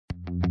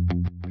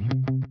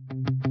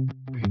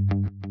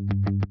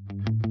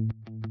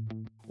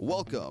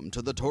Welcome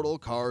to the Total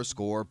Car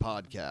Score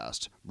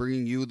podcast,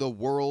 bringing you the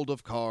world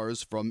of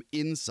cars from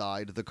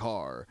inside the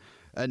car.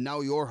 And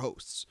now your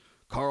hosts,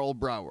 Carl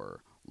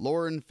Brower,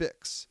 Lauren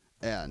Fix,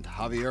 and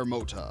Javier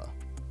Mota.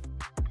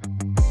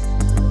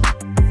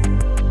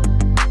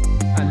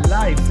 And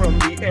live from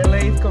the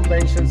LA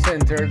Convention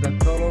Center, the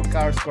Total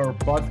Car Score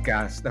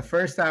podcast. The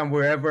first time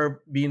we're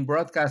ever been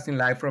broadcasting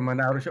live from an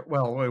auto show.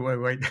 Well,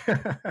 wait.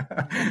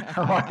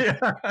 How are you?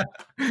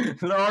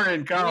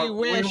 Lauren, Carl,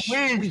 We wish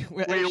we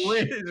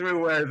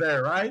were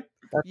there, right?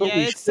 That's what Yeah,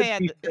 we it's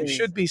sad.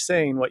 should be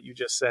saying what you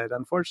just said.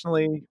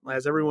 Unfortunately,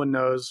 as everyone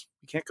knows,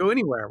 we can't go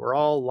anywhere. We're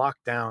all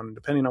locked down,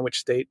 depending on which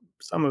state.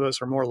 Some of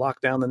us are more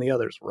locked down than the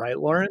others, right,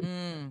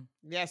 Lauren?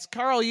 Yes,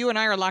 Carl, you and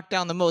I are locked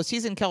down the most.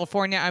 He's in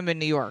California. I'm in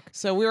New York.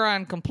 So we're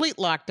on complete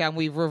lockdown.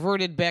 We've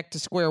reverted back to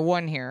square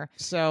one here.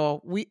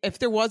 So if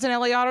there was an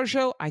LA Auto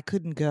Show, I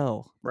couldn't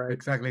go. Right,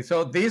 exactly.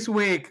 So this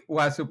week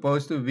was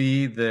supposed to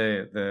be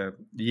the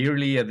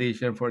yearly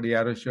edition for the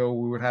auto show.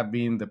 We would have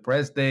been the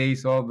press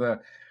days, all the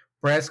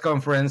press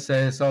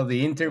conferences, all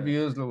the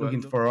interviews,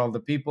 looking for all the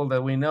people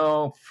that we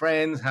know,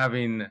 friends,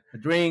 having a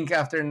drink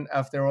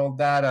after all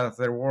that,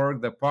 after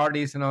work, the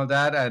parties and all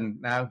that.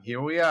 And now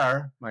here we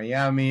are,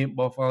 Miami,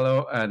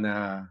 Buffalo, and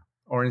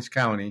Orange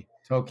County,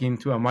 talking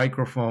to a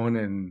microphone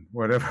and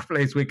whatever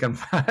place we can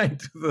find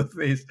to do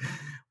this.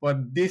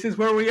 But this is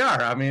where we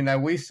are. I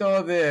mean, we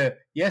saw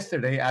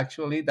yesterday,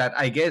 actually, that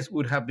I guess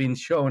would have been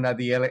shown at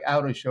the LA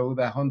Auto Show,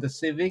 the Honda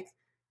Civic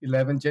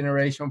 11th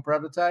generation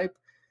prototype,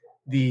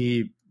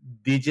 the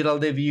digital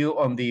debut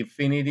on the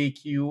Infiniti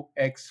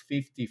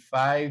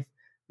QX55,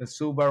 the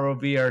Subaru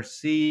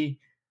VRC.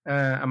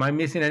 Am I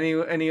missing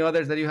any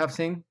others that you have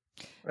seen?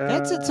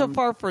 That's it so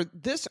far for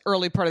this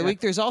early part of the week.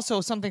 There's also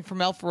something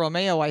from Alfa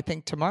Romeo, I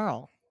think,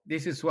 tomorrow.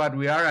 This is what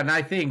we are. And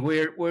I think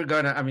we're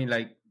going to, I mean,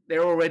 like,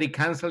 they're already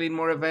canceling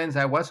more events.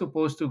 I was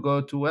supposed to go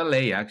to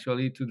LA,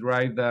 actually, to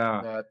drive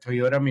the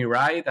Toyota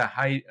Mirai, the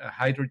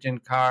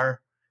hydrogen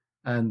car,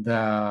 and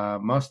the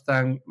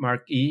Mustang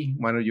Mach-E,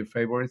 one of your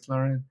favorites,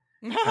 Lauren.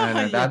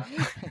 And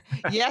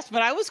Yes,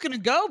 but I was going to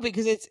go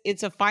because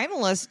it's a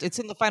finalist. It's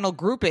in the final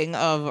grouping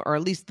of, or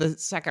at least the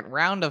second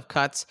round of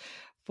cuts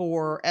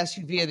for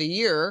SUV of the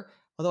year.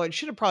 Although it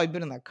should have probably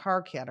been in the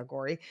car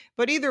category.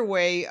 But either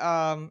way,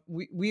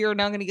 we are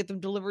now going to get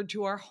them delivered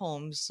to our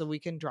homes so we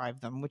can drive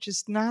them, which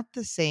is not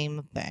the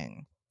same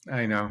thing.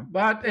 I know.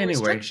 But anyway.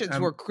 Restrictions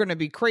were going to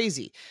be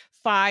crazy.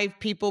 5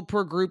 people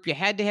per group. You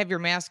had to have your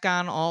mask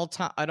on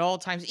at all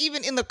times.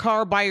 Even in the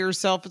car by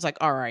yourself, it's like,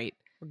 all right,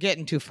 we're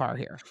getting too far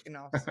here. You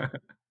know.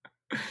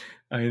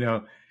 I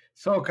know.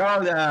 So,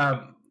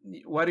 Carl,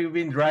 what have you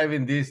been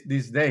driving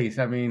these days?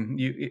 I mean,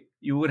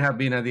 you would have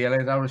been at the LA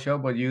Auto Show,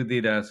 but you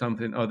did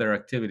other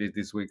activities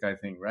this week, I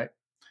think, right?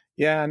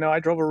 Yeah, no, I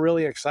drove a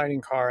really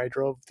exciting car. I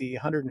drove the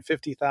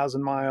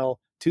 150,000-mile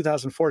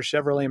 2004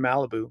 Chevrolet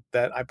Malibu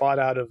that I bought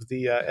out of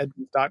the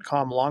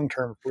Edmunds.com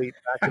long-term fleet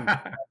back in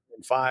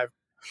 2005.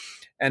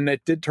 And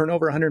it did turn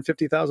over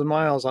 150,000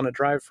 miles on a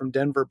drive from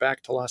Denver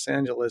back to Los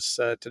Angeles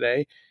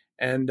today.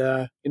 And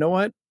you know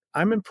what?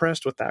 I'm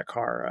impressed with that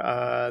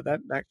car.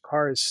 That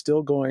car is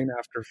still going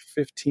after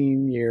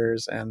 15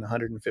 years and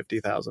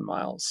 150,000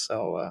 miles.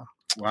 So,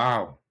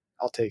 wow,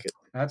 I'll take it.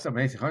 That's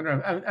amazing.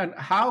 And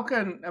how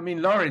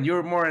Lauren,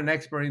 you're more an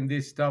expert in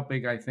this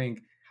topic, I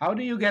think. How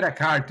do you get a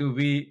car to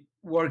be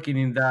working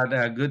in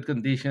that good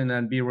condition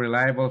and be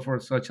reliable for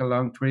such a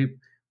long trip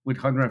with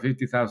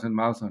 150,000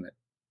 miles on it?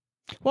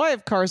 Well, I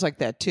have cars like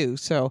that too.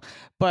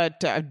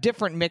 But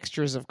different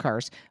mixtures of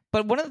cars.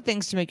 But one of the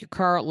things to make your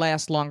car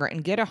last longer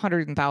and get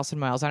 100,000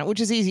 miles on it, which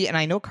is easy, and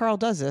I know Carl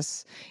does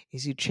this,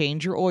 is you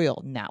change your oil,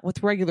 not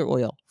with regular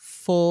oil,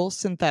 full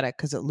synthetic,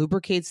 because it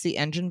lubricates the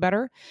engine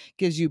better,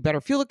 gives you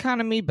better fuel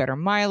economy, better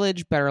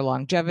mileage, better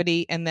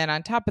longevity. And then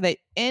on top of that,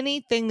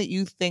 anything that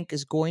you think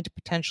is going to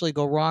potentially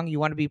go wrong, you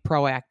want to be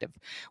proactive,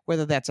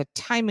 whether that's a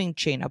timing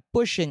chain, a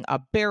bushing, a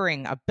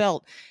bearing, a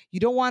belt.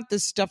 You don't want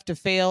this stuff to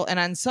fail. And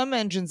on some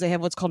engines, they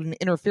have what's called an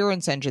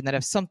interference engine, that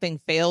if something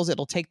fails,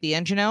 it'll take the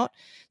engine out.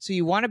 So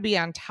you want to be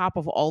on top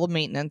of all the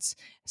maintenance.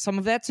 Some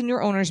of that's in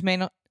your owner's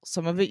manual.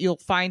 Some of it you'll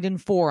find in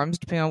forums,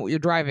 depending on what you're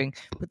driving.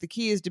 But the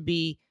key is to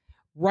be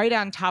right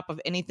on top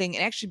of anything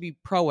and actually be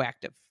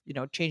proactive,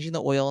 changing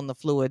the oil and the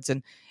fluids.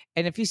 And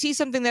if you see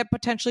something that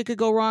potentially could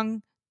go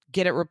wrong,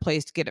 get it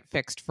replaced, get it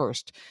fixed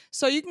first.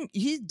 So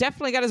he's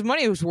definitely got his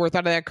money's worth out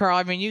of that car.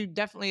 I mean, you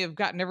definitely have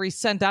gotten every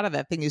cent out of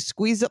that thing. You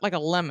squeezed it like a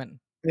lemon.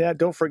 Yeah,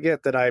 don't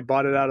forget that I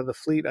bought it out of the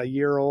fleet a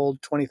year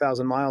old,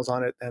 20,000 miles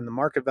on it. And the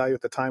market value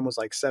at the time was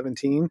like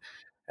 17.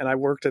 And I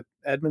worked at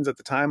Edmunds at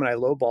the time, and I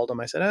lowballed him.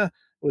 I said, it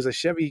was a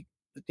Chevy,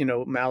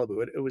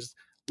 Malibu. It was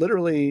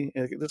literally,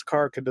 this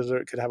car could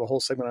have a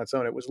whole segment on its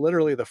own. It was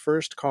literally the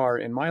first car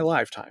in my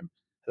lifetime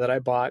that I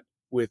bought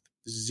with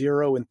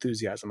zero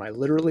enthusiasm. I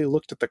literally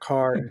looked at the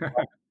car and bought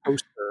a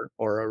toaster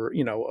or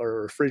a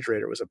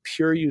refrigerator. It was a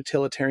pure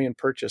utilitarian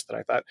purchase that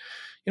I thought,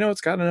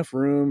 it's got enough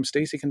room.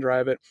 Stacy can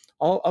drive it.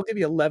 I'll give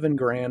you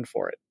 $11,000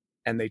 for it.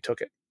 And they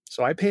took it.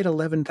 So I paid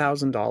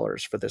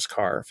 $11,000 for this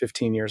car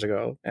 15 years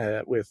ago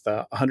with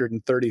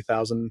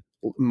 130,000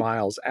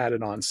 miles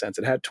added on since.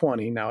 It had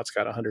 20, now it's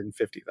got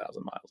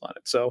 150,000 miles on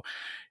it. So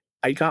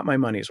I got my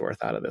money's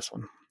worth out of this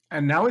one.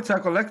 And now it's a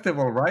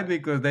collectible, right?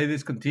 Because they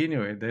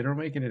discontinue it. They're not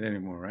making it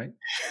anymore, right?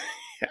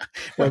 Yeah.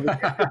 Well, they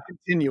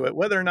continue it.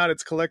 Whether or not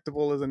it's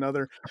collectible is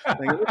another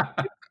thing.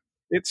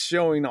 It's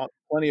showing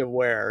plenty of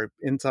wear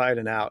inside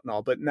and out and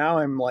all. But now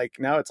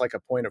it's like a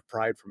point of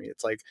pride for me.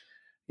 It's like,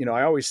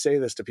 I always say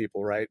this to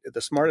people, right? The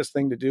smartest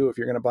thing to do if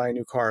you're going to buy a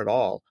new car at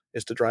all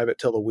is to drive it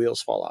till the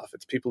wheels fall off.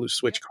 It's people who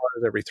switch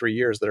cars every 3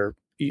 years that are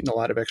eating a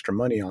lot of extra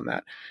money on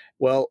that.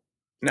 Well,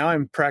 now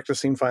I'm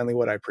practicing finally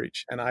what I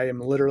preach, and I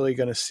am literally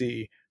going to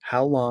see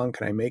how long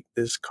can I make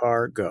this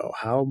car go?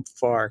 How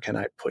far can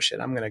I push it?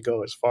 I'm going to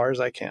go as far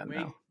as I can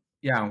now.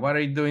 Yeah, what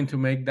are you doing to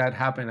make that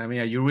happen? I mean,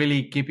 are you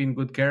really keeping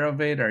good care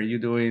of it? Are you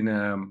doing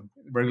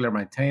regular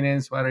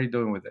maintenance? What are you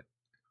doing with it?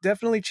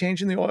 Definitely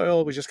changing the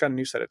oil. We just got a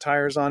new set of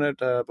tires on it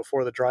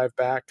before the drive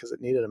back because it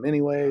needed them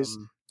anyways.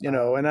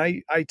 And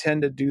I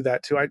tend to do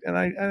that too. I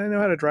know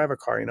how to drive a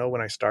car,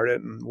 when I start it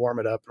and warm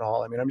it up and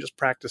all. I mean, I'm just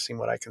practicing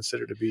what I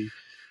consider to be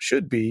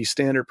should be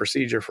standard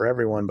procedure for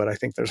everyone, but I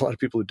think there's a lot of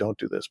people who don't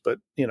do this. But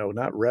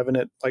not revving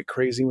it like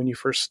crazy when you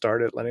first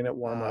start it, letting it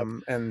warm up,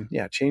 and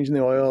changing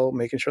the oil,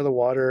 making sure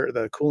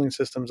the cooling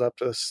system's up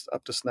to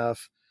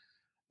snuff.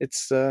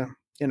 It's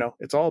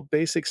it's all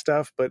basic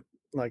stuff, but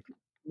like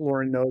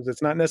Lauren knows,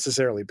 it's not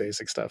necessarily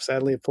basic stuff.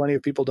 Sadly, plenty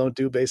of people don't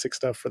do basic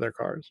stuff for their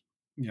cars.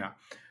 Yeah.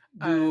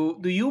 Do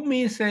you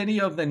miss any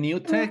of the new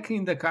tech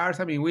in the cars?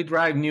 I mean, we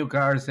drive new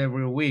cars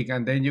every week,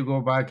 and then you go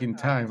back in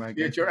time, I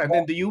guess. And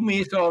then do you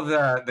miss all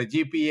the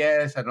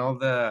GPS and all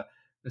the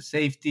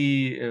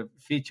safety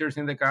features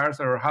in the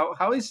cars, or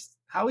how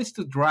is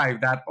to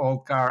drive that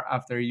old car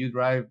after you've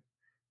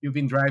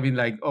been driving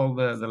like all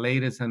the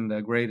latest and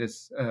the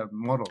greatest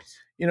models?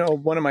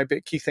 One of my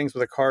big key things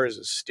with a car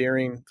is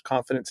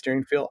confident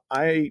steering feel.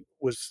 I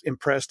was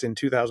impressed in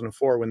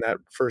 2004 when that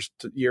first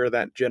year of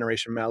that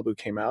generation Malibu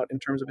came out in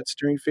terms of its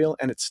steering feel,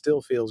 and it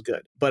still feels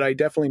good. But I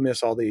definitely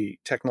miss all the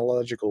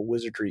technological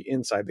wizardry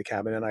inside the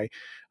cabin, and I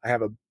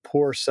have a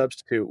poor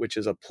substitute, which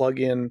is a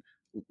plug-in,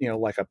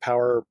 like a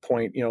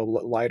PowerPoint,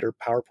 lighter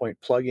PowerPoint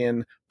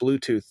plug-in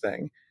Bluetooth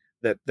thing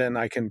that then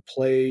I can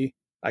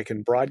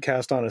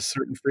broadcast on a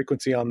certain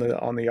frequency on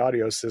the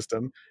audio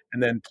system,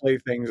 and then play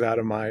things out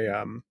of my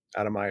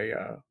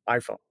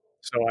iPhone.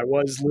 So I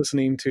was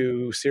listening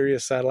to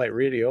Sirius satellite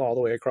radio all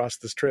the way across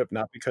this trip, and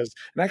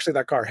actually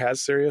that car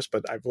has Sirius,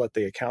 but I've let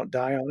the account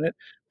die on it.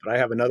 But I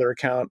have another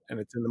account, and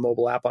it's in the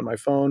mobile app on my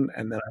phone,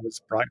 and then I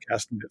was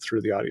broadcasting it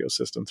through the audio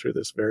system through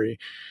this very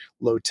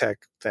low-tech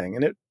thing.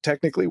 And it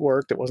technically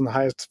worked. It wasn't the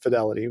highest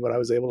fidelity, but I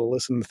was able to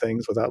listen to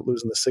things without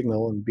losing the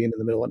signal and being in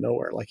the middle of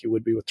nowhere like you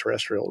would be with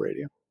terrestrial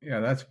radio.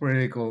 Yeah, that's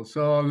pretty cool.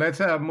 So let's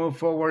move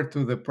forward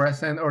to the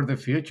present or the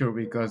future,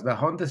 because the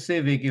Honda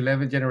Civic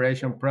 11th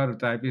generation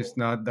prototype is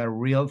not the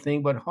real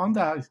thing, but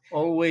Honda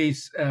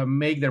always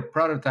make their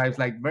prototypes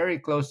like very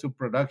close to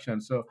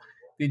production. So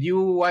did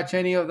you watch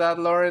any of that,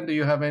 Lauren? Do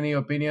you have any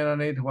opinion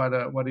on it?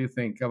 What do you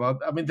think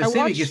about? I mean, the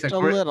Civic is a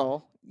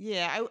little.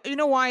 Yeah, you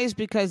know why is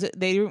because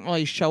they didn't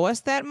really show us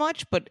that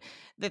much, but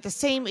at the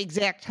same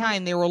exact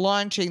time they were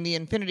launching the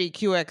Infiniti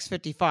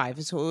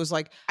QX55. So it was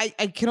like I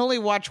can only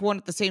watch one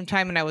at the same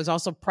time, and I was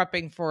also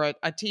prepping for a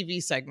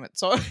TV segment.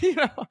 So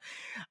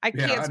I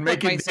can't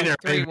split myself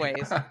 3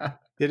 ways.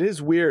 It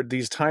is weird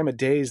these time of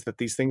days that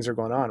these things are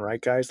going on, right,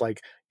 guys?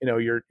 Like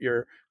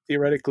you're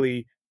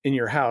theoretically in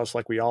your house,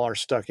 like we all are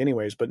stuck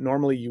anyways, but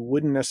normally you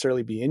wouldn't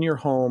necessarily be in your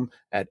home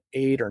at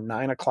 8 or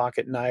 9 o'clock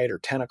at night or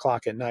 10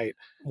 o'clock at night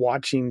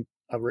watching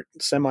a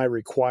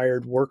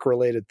semi-required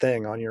work-related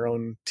thing on your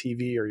own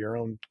TV or your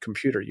own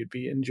computer. You'd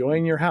be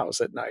enjoying your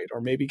house at night,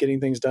 or maybe getting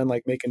things done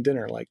like making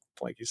dinner, like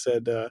you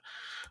said,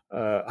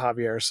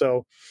 Javier.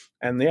 So,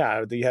 and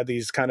yeah, you had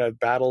these kind of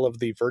battle of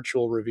the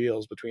virtual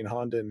reveals between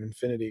Honda and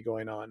Infiniti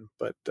going on.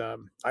 But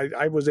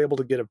I was able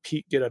to get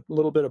a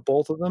little bit of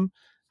both of them,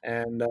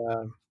 and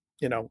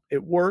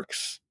it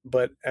works,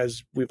 but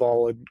as we've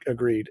all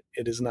agreed,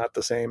 it is not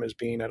the same as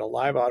being at a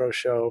live auto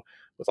show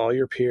with all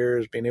your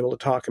peers, being able to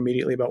talk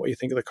immediately about what you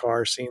think of the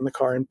car, seeing the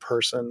car in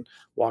person,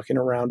 walking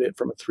around it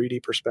from a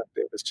 3D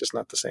perspective. It's just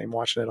not the same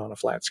watching it on a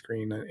flat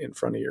screen in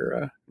front of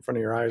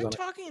your eyes.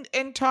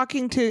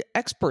 Talking to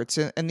experts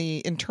and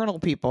the internal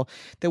people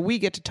that we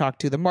get to talk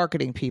to, the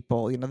marketing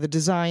people, the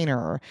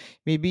designer,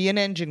 maybe an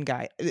engine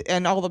guy,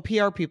 and all the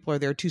PR people are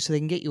there too, so they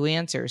can get you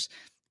answers.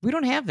 We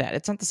don't have that.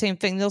 It's not the same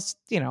thing. They'll,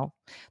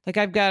 like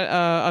I've got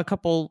a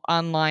couple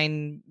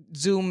online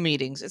Zoom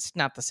meetings. It's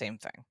not the same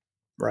thing.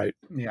 Right.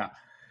 Yeah.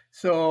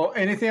 So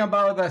anything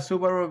about the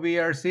Subaru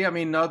BRZ? I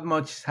mean, not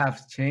much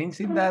has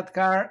changed in that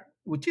car,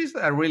 which is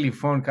a really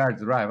fun car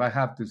to drive, I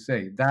have to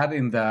say. That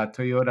in the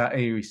Toyota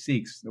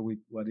AV6,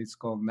 what it's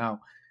called now.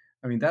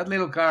 I mean, that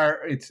little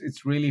car,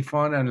 it's really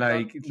fun, and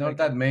not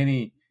that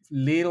many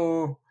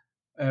little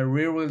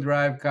rear-wheel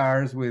drive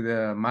cars with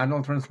a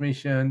manual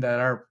transmission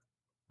that are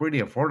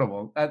pretty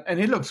affordable, and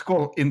it looks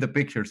cool in the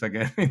pictures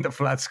again in the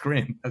flat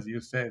screen, as you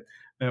said.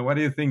 What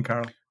do you think,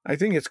 Carl? I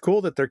think it's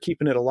cool that they're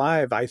keeping it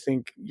alive. I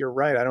think you're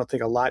right. I don't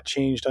think a lot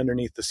changed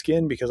underneath the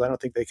skin because I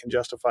don't think they can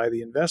justify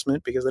the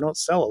investment because they don't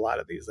sell a lot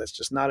of these. That's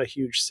just not a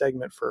huge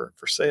segment for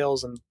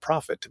sales and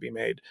profit to be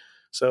made.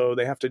 So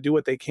they have to do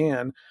what they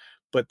can,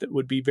 but it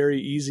would be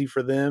very easy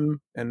for them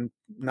and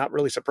not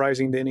really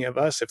surprising to any of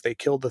us if they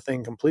killed the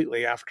thing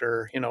completely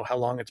after, how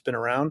long it's been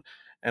around.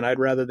 And I'd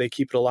rather they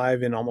keep it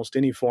alive in almost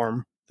any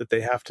form that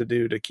they have to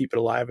do to keep it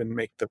alive and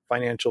make the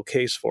financial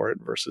case for it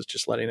versus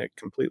just letting it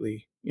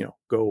completely,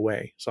 go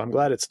away. So I'm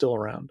glad it's still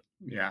around.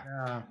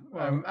 Yeah.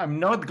 I'm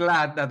not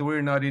glad that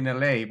we're not in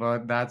LA,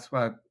 but that's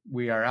what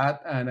we are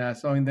at. And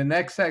so in the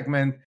next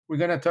segment, we're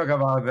going to talk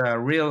about the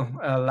real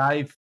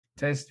live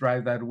test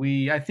drive that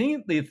I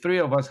think the three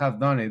of us have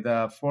done it,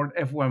 the Ford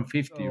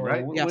F-150,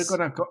 right? Yes.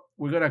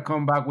 We're gonna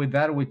come back with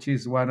that, which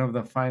is one of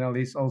the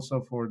finalists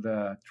also for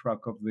the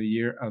Truck of the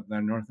Year at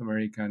the North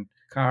American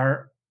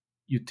Car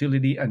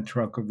Utility and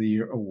Truck of the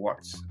Year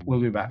Awards.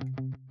 We'll be back.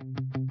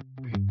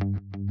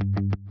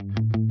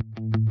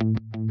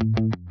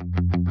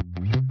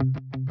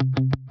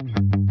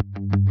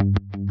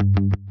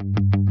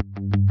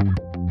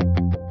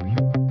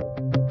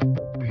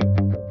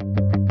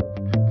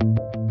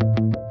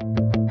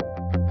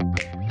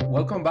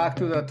 Welcome back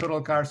to the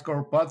Total Car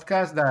Score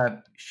podcast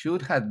that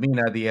should have been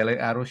at the LA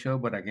Auto Show,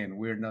 but again,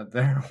 we're not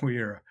there.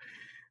 We're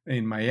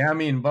in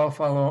Miami, in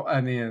Buffalo,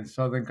 and in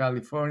Southern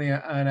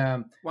California.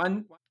 And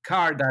one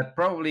car that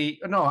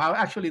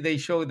actually they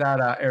showed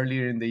that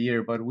earlier in the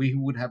year, but we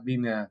would have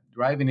been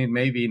driving it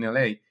maybe in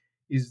LA,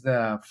 is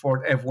the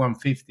Ford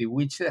F-150,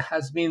 which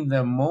has been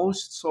the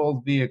most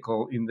sold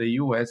vehicle in the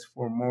U.S.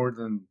 for more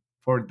than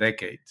 4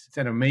 decades. It's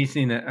an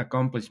amazing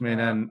accomplishment.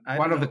 And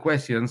one of the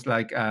questions,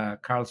 like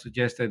Carl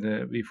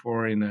suggested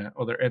before in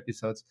other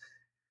episodes,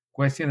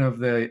 question of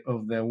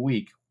the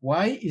week: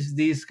 why is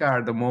this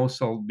car the most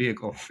sold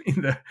vehicle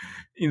in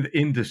the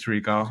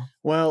industry, Carl?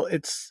 Well,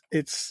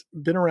 it's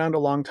been around a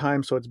long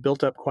time, so it's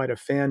built up quite a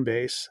fan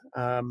base.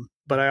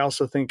 But I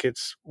also think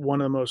it's one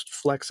of the most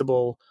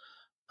flexible,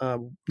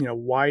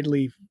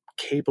 widely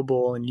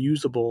capable and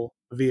usable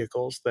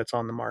vehicles that's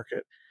on the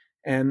market.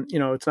 And,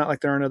 it's not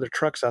like there aren't other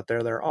trucks out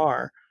there. There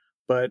are,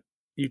 but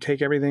you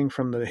take everything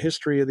from the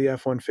history of the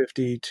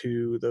F-150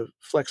 to the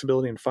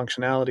flexibility and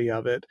functionality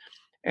of it.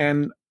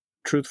 And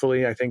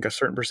truthfully, I think a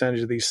certain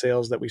percentage of these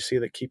sales that we see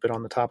that keep it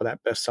on the top of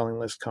that best-selling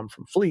list come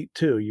from fleet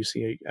too. You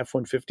see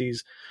F-150s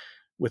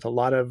with a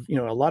lot of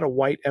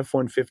white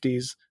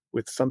F-150s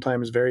with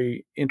sometimes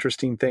very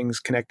interesting things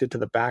connected to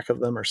the back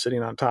of them or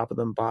sitting on top of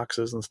them,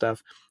 boxes and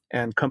stuff,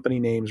 and company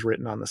names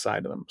written on the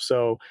side of them.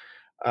 So,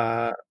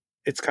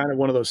 it's kind of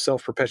one of those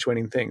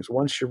self-perpetuating things.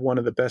 Once you're one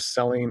of the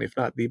best-selling, if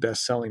not the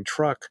best-selling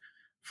truck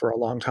for a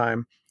long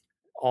time,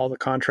 all the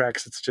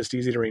contracts, it's just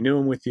easy to renew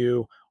them with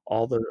you.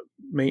 All the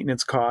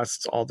maintenance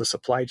costs, all the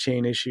supply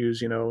chain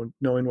issues,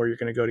 knowing where you're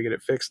going to go to get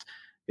it fixed.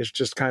 It's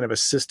just kind of a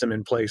system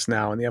in place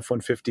now. And the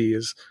F-150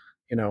 is,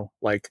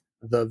 like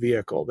the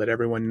vehicle that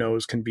everyone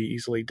knows can be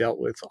easily dealt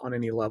with on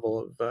any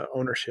level of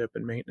ownership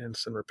and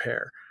maintenance and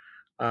repair.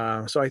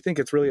 So I think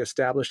it's really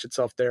established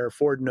itself there.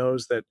 Ford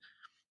knows that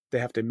they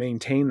have to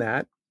maintain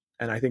that.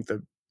 And I think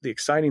the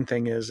exciting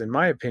thing is, in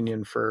my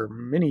opinion, for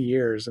many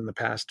years in the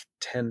past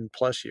 10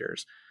 plus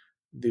years,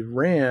 the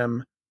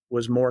Ram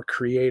was more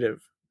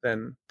creative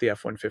than the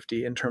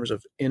F-150 in terms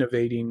of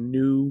innovating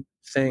new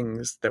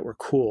things that were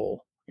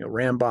cool.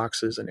 Ram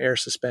boxes and air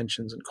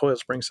suspensions and coil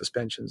spring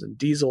suspensions and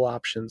diesel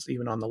options,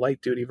 even on the light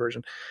duty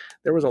version.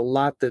 There was a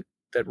lot that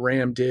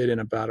Ram did in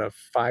about a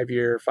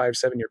 7-year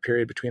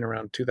period between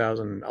around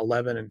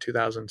 2011 and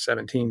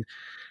 2017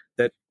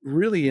 that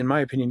really, in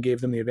my opinion,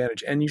 gave them the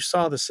advantage. And you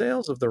saw the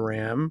sales of the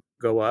Ram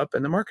go up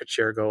and the market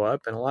share go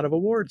up and a lot of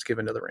awards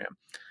given to the Ram.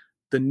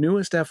 The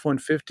newest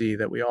F-150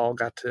 that we all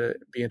got to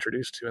be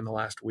introduced to in the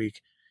last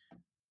week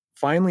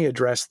finally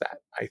addressed that.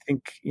 I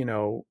think,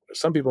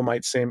 some people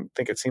might think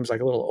it seems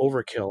like a little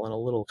overkill and a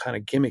little kind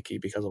of gimmicky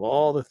because of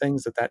all the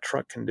things that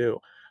truck can do.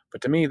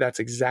 But to me, that's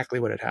exactly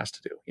what it has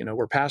to do.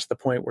 We're past the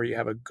point where you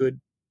have a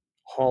good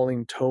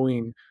hauling,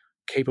 towing,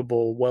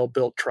 capable,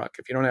 well-built truck.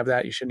 If you don't have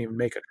that, you shouldn't even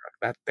make a truck.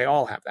 That they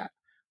all have that.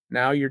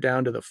 Now you're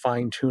down to the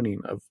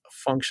fine-tuning of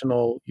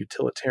functional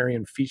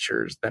utilitarian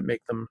features that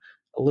make them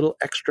a little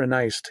extra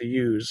nice to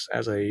use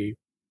as a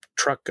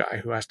truck guy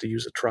who has to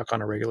use a truck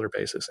on a regular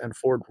basis. And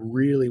Ford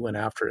really went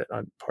after it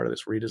on part of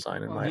this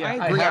redesign.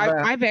 I agree.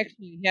 I've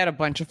actually had a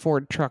bunch of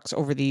Ford trucks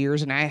over the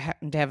years, and I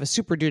happen to have a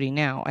Super Duty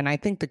now. And I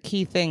think the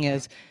key thing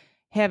is,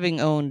 having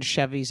owned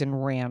Chevys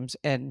and Rams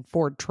and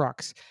Ford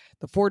trucks,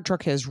 the Ford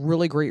truck has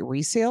really great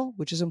resale,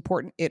 which is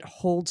important. It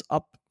holds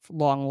up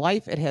long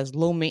life. It has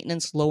low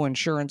maintenance, low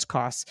insurance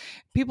costs.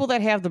 People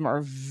that have them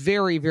are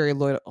very, very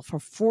loyal. For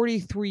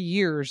 43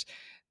 years,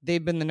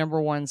 they've been the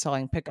number one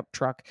selling pickup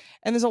truck.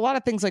 And there's a lot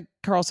of things, like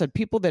Carl said,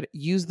 people that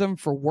use them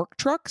for work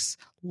trucks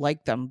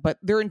like them, but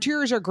their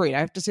interiors are great. I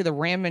have to say the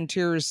Ram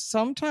interiors,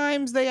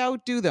 sometimes they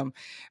outdo them.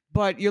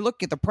 But you're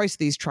looking at the price of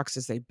these trucks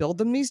as they build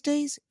them these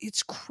days.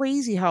 It's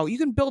crazy how you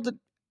can build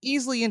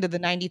easily into the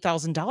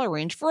 $90,000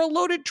 range for a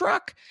loaded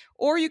truck.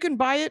 Or you can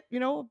buy it,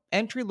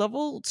 entry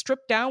level,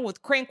 stripped down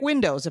with crank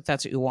windows if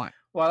that's what you want.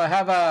 Well, I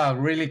have a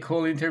really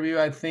cool interview,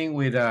 I think,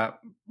 with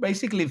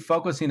basically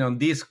focusing on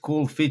these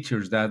cool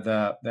features that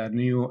the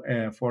new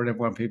Ford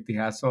F-150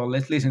 has. So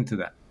let's listen to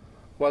that.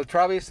 Well,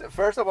 Travis,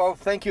 first of all,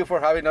 thank you for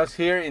having us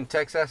here in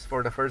Texas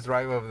for the first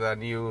drive of the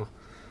new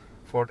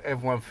Ford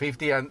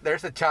F-150. And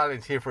there's a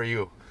challenge here for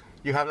you.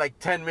 You have like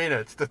 10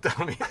 minutes to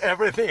tell me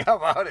everything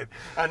about it.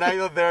 And I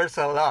know there's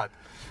a lot.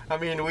 I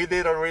mean, we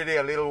did already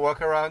a little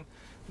walk around.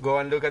 Go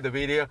and look at the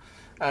video.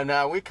 And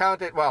we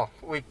counted,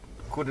 we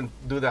couldn't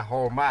do the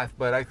whole math,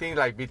 but I think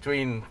like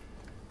between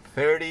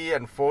 30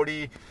 and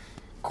 40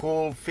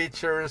 cool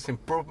features,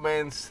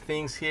 improvements,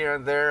 things here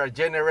and there, a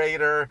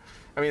generator.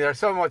 I mean, there's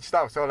so much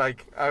stuff. So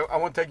like, I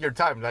won't take your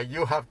time. Like,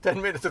 you have 10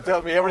 minutes to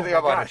tell me everything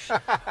about it.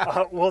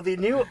 Well,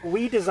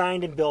 we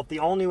designed and built the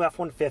all-new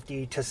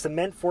F-150 to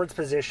cement Ford's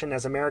position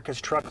as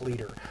America's truck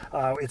leader.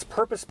 It's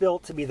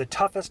purpose-built to be the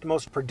toughest,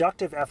 most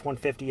productive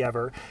F-150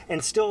 ever,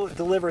 and still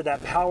deliver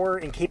that power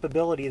and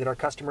capability that our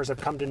customers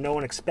have come to know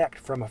and expect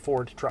from a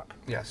Ford truck.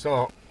 Yeah.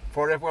 So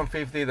Ford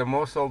F-150, the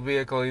most sold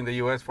vehicle in the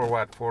U.S. for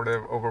what? For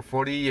over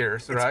 40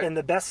 years, right? It's been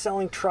the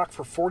best-selling truck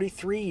for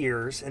 43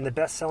 years and the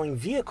best-selling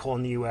vehicle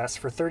in the U.S.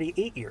 for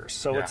 38 years.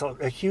 So it's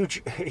a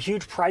huge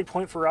pride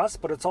point for us,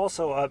 but it's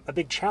also a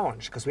big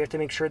challenge because we have to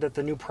make sure that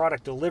the new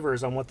product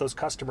delivers on what those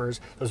customers,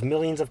 those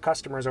millions of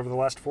customers over the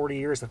last 40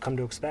 years have come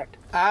to expect.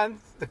 And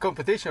the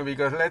competition,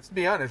 because let's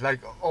be honest, like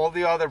all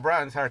the other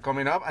brands are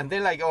coming up, and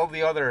then like all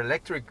the other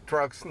electric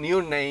trucks,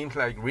 new names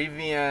like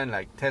Rivian,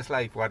 like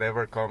Tesla, if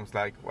whatever comes,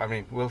 like, I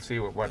mean, we'll see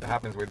what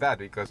happens with that,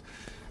 because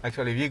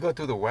actually if you go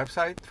to the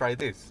website, try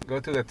this, go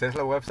to the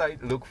Tesla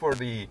website, look for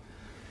the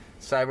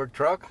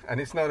Cybertruck, and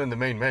it's not in the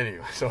main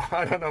menu, so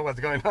I don't know what's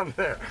going on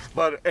there.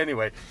 But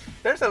anyway,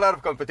 there's a lot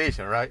of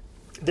competition, right?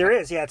 There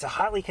is, yeah. It's a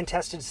hotly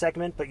contested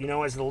segment, but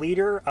as the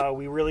leader,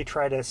 we really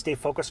try to stay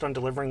focused on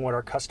delivering what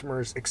our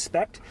customers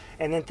expect,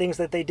 and then things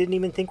that they didn't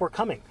even think were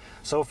coming.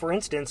 So, for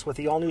instance, with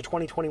the all-new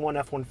 2021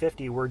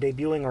 F-150, we're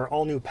debuting our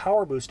all-new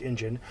Power Boost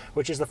engine,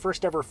 which is the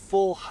first ever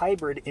full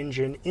hybrid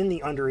engine in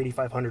the under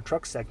 8,500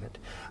 truck segment.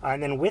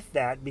 And then with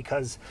that,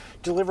 because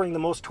delivering the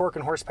most torque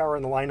and horsepower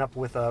in the lineup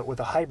with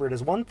a hybrid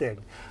is one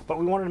thing, but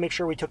we wanted to make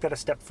sure we took that a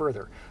step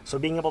further. So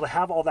being able to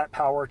have all that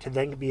power to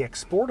then be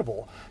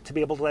exportable, to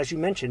be able to, as you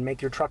mentioned, make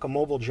your truck a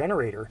mobile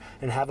generator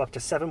and have up to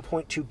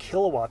 7.2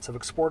 kilowatts of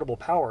exportable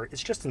power,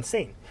 it's just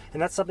insane. And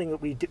that's something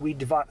that we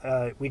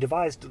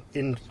devised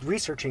in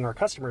researching our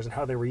customers and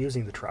how they were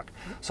using the truck.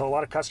 So a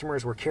lot of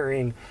customers were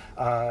carrying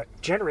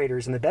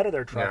generators in the bed of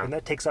their truck, and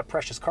that takes up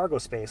precious cargo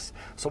space.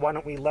 So why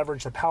don't we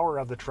leverage the power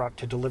of the truck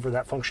to deliver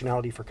that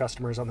functionality for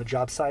customers on the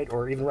job site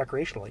or even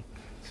recreationally?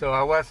 So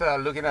I was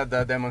looking at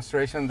the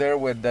demonstration there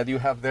that you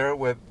have there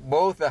with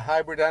both the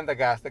hybrid and the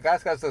gas. The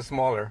gas has a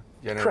smaller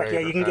generator. Correct, yeah,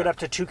 you can get up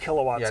to 2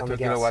 kilowatts on the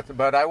gas. 2 kilowatts.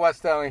 But I was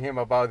telling him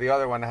about the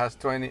other one that has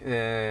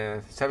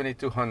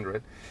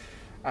 7,200.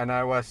 And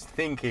I was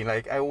thinking,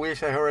 like, I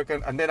wish a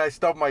hurricane, and then I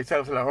stopped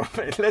myself,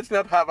 like, let's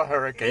not have a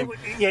hurricane. We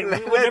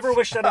would never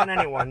wish that on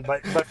anyone,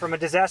 but from a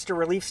disaster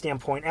relief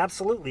standpoint,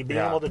 absolutely, being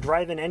able to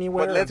drive in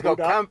anywhere. But let's go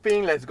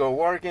camping, let's go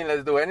working,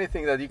 let's do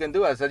anything that you can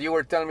do. As you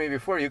were telling me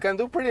before, you can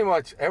do pretty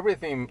much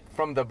everything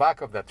from the back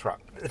of the truck.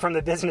 From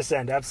the business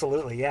end,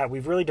 absolutely, yeah.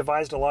 We've really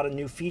devised a lot of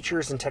new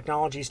features and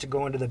technologies to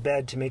go into the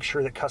bed to make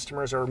sure that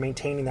customers are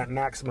maintaining that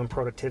maximum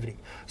productivity.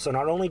 So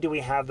not only do we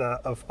have the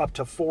up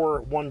to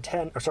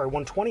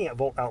 120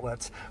 volt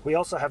outlets, we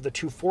also have the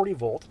 240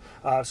 volt.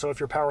 So if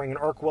you're powering an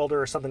arc welder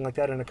or something like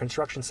that in a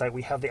construction site,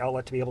 we have the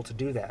outlet to be able to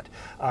do that.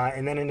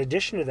 And then in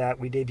addition to that,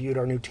 we debuted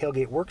our new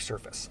tailgate work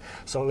surface.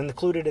 So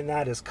included in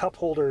that is cup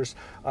holders,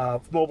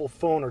 mobile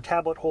phone or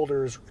tablet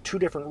holders, 2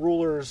 different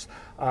rulers,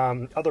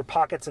 other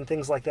pockets and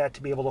things like that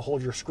to be able to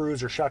hold your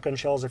screws or shotgun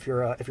shells if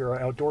you're an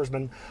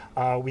outdoorsman.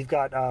 We've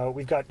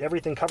got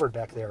everything covered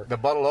back there. The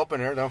bottle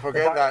opener, don't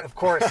forget that. Of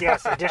course,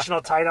 yes.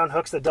 Additional tie-down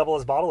hooks that double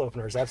as bottle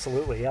openers.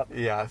 Absolutely, yep.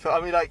 Yeah. So I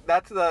mean, like,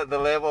 that's the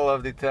level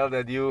of detail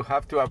that you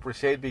have to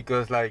appreciate,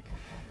 because, like,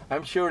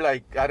 I'm sure,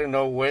 like, I don't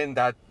know when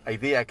that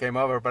idea came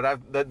over, but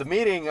the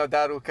meeting of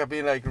that would have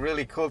been, like,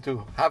 really cool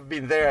to have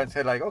been there and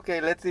said, like,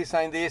 okay, let's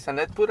design this and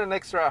let's put an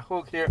extra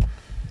hook here.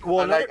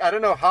 Well, like, I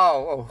don't know how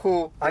or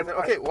who.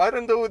 Okay, why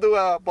don't we do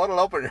a bottle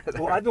opener?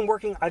 Well,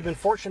 I've been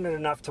fortunate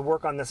enough to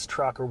work on this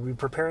truck, or be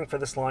preparing for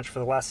this launch for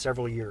the last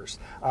several years.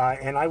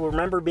 And I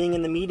remember being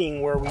in the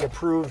meeting where we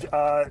approved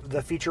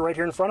the feature right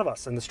here in front of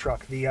us in this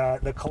truck,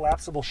 the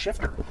collapsible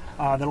shifter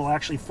that'll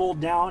actually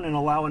fold down and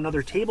allow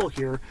another table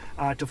here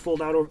to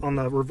fold out on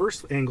the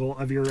reverse angle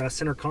of your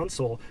center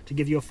console to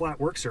give you a flat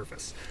work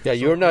surface. Yeah,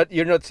 so,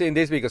 you're not seeing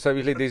this because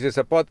obviously this is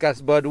a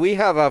podcast, but we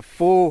have a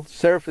full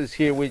surface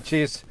here, which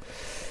is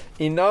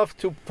enough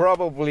to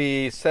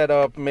probably set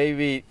up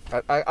maybe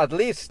at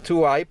least 2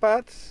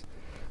 iPads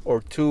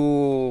or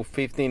 2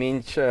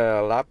 15-inch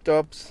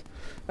laptops.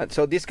 And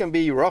so this can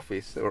be your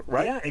office,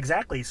 right? Yeah,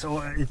 exactly.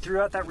 So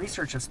throughout that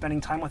research of spending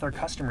time with our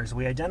customers,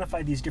 we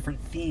identified these different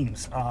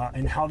themes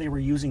and how they were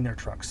using their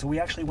trucks. So we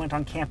actually went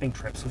on camping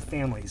trips with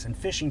families and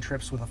fishing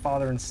trips with a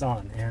father and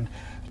son, and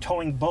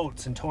towing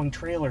boats and towing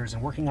trailers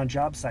and working on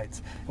job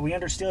sites. And we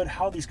understood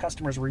how these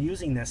customers were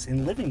using this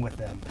and living with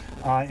them.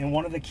 And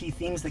one of the key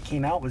themes that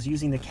came out was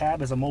using the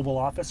cab as a mobile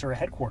office or a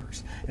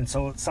headquarters. And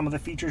so some of the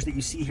features that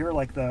you see here,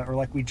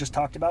 like we just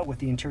talked about with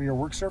the interior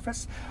work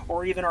surface,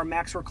 or even our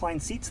Max Recline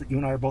seats that you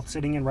and I are both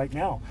sitting in right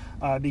now,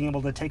 being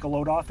able to take a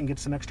load off and get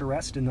some extra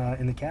rest in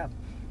the cab.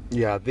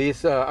 Yeah,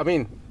 this, I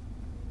mean,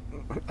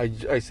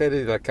 I said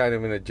it like kind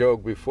of in a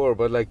joke before,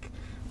 but like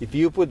if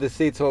you put the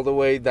seats all the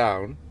way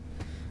down,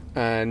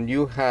 and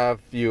you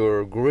have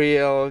your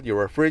grill, your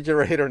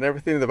refrigerator, and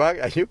everything in the back,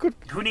 and you could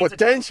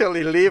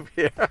potentially live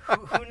here.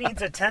 Who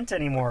needs a tent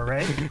anymore,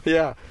 right?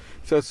 Yeah.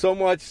 So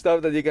much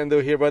stuff that you can do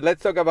here. But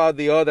let's talk about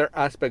the other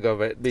aspect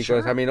of it,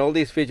 because Sure. I mean, all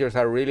these features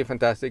are really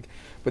fantastic.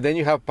 But then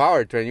you have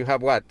powertrain. You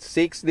have what,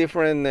 6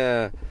 different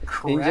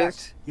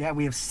engines? Yeah,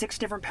 we have 6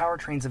 different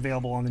powertrains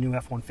available on the new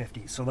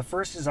F-150. So the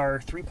first is our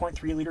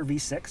 3.3 liter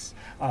V6,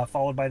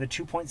 followed by the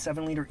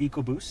 2.7 liter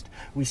EcoBoost.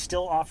 We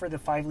still offer the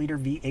 5 liter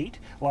V8.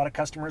 A lot of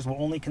customers will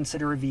only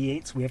consider a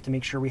V8, so we have to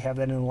make sure we have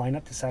that in the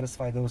lineup to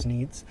satisfy those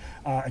needs.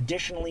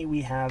 Additionally,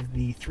 we have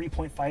the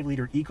 3.5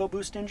 liter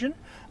EcoBoost engine,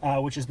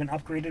 which has been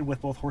upgraded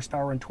with both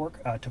horsepower and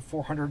torque to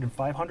 400 and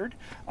 500.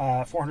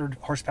 400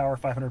 horsepower,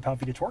 500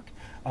 pound-feet of torque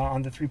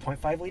on the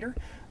 3.5 liter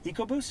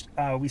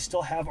EcoBoost. We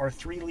still have our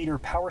 3 liter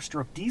Power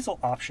Stroke diesel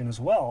option as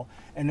well,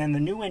 and then the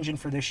new engine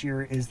for this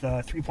year is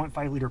the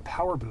 3.5 liter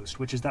Power Boost,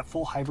 which is that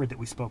full hybrid that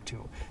we spoke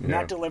to. And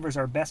that delivers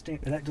our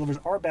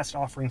best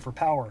offering for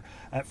power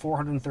at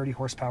 430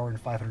 horsepower and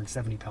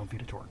 570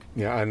 pound-feet of torque.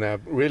 Yeah,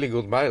 and really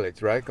good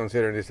mileage, right?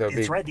 Considering it's a big...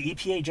 That's right. The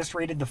EPA just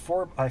rated the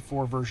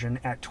 4x4 version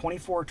at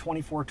 24,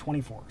 24,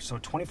 24. So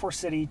 24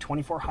 city,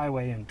 24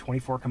 highway, and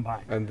 24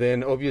 combined. And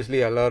then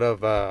obviously a lot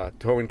of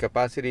towing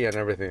capacity and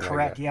everything.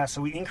 Correct, like that. yeah.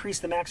 So we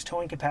increased the max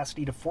towing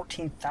capacity to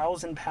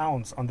 14,000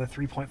 pounds on the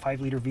 3.5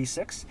 liter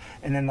V6,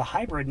 and then the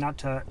hybrid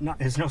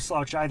is no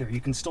slouch either.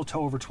 You can still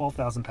tow over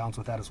 12,000 pounds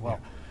with that as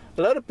well.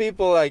 A lot of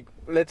people, like,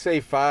 let's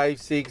say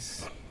 5,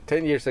 6,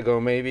 10 years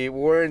ago maybe,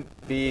 weren't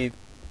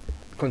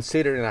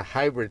considering a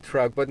hybrid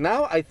truck, but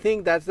now I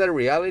think that's the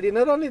reality.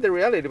 Not only the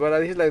reality,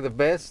 but it's like the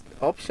best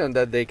option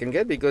that they can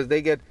get, because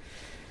they get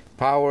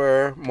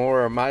power,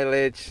 more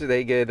mileage,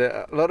 they get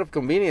a lot of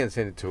convenience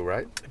in it too,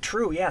 right?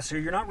 True, yeah. So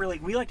you're not really,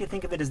 we like to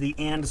think of it as the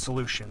and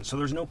solution. So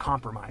there's no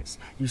compromise.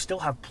 You still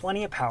have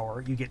plenty of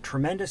power, you get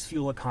tremendous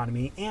fuel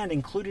economy, and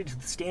included to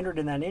the standard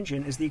in that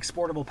engine is the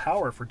exportable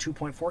power for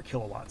 2.4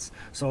 kilowatts.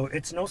 So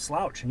it's no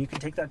slouch, and you can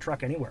take that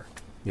truck anywhere.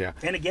 Yeah.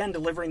 And again,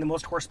 delivering the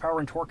most horsepower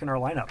and torque in our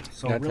lineup.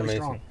 So That's really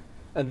amazing. strong.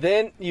 And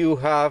then you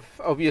have,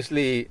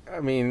 obviously, I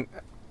mean,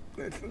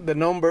 the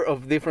number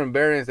of different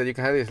variants that you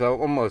can have is like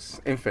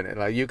almost infinite.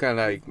 Like you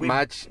can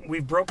match.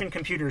 We've broken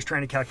computers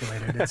trying to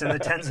calculate it. It's in the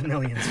tens of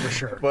millions for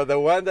sure. But the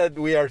one that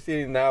we are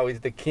seeing now is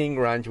the King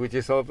Ranch, which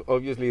is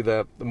obviously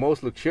the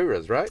most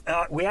luxurious, right?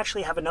 We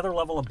actually have another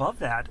level above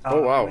that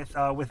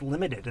with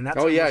Limited, and that's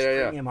our most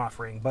premium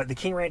offering. But the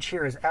King Ranch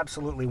here is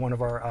absolutely one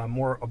of our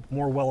more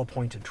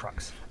well-appointed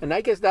trucks. And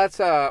I guess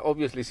that's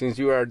obviously, since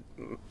you are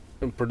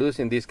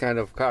producing these kind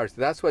of cars,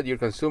 that's what your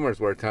consumers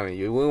were telling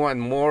you. We want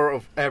more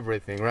of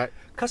everything, right?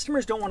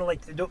 Customers don't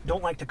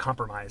like to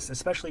compromise,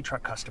 especially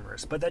truck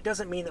customers. But that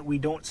doesn't mean that we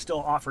don't still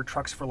offer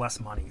trucks for less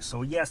money.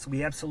 So yes,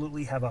 we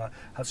absolutely have a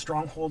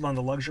stronghold on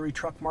the luxury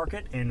truck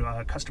market, and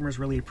customers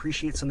really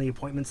appreciate some of the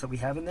appointments that we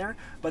have in there.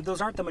 But those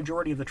aren't the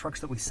majority of the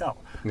trucks that we sell.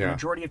 Yeah. The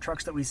majority of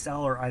trucks that we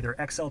sell are either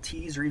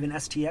XLTs or even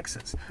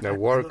STXs. The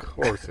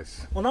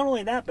workhorses. Well, not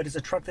only that, but it's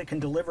a truck that can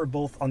deliver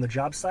both on the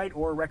job site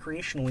or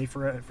recreationally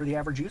for the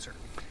average user.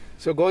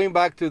 So going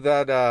back to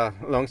that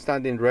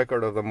long-standing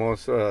record of the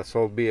most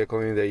sold vehicle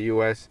in the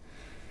U.S.,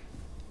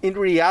 in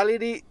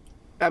reality,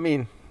 I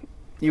mean,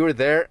 you were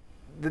there.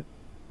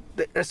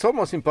 It's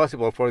almost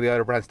impossible for the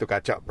other brands to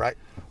catch up, right?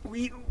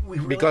 We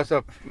really, because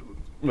of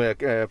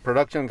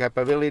production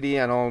capability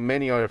and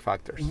many other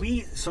factors.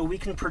 We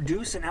can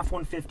produce an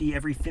F-150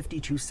 every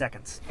 52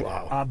 seconds.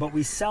 Wow. But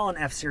we sell an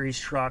F-Series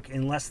truck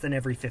in less than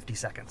every 50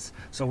 seconds.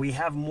 So we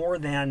have more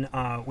than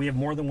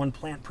one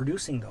plant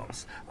producing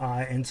those.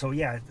 And so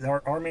yeah,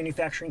 our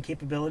manufacturing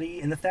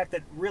capability, and the fact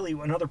that really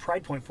another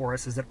pride point for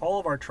us is that all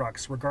of our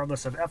trucks,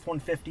 regardless of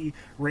F-150,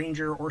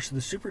 Ranger, or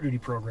the Super Duty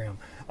program,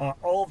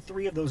 all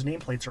 3 of those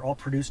nameplates are all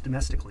produced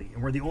domestically,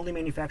 and we're the only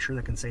manufacturer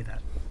that can say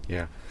that.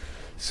 Yeah.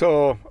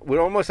 So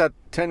we're almost at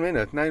 10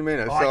 minutes, 9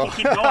 minutes. Oh, so I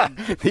can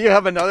keep going. Do you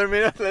have another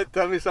minute?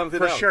 Tell me something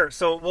For else. sure.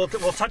 So we'll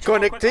touch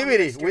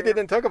connectivity. We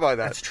didn't talk about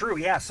that. That's true.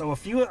 Yeah. So a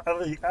few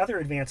other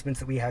advancements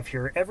that we have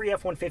here. Every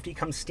F-150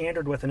 comes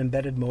standard with an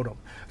embedded modem.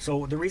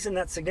 So the reason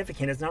that's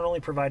significant is not only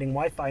providing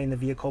Wi-Fi in the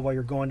vehicle while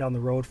you're going down the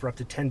road for up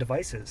to 10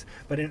 devices,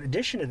 but in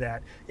addition to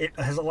that, it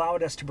has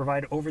allowed us to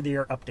provide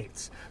over-the-air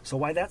updates. So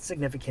why that's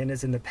significant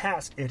is in the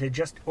past, it had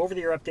just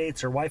over-the-air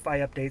updates or Wi-Fi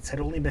updates had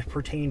only been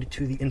pertained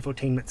to the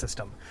infotainment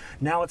system.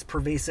 Now now it's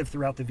pervasive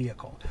throughout the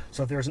vehicle.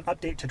 So if there's an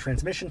update to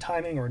transmission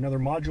timing or another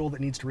module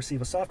that needs to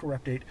receive a software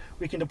update,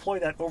 we can deploy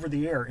that over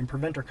the air and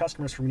prevent our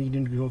customers from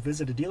needing to go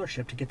visit a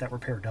dealership to get that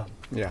repair done.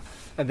 Yeah.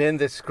 And then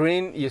the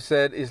screen, you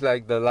said, is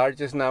like the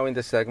largest now in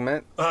the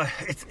segment?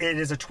 It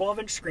is a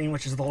 12-inch screen,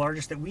 which is the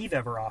largest that we've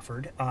ever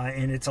offered,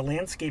 and it's a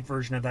landscape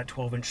version of that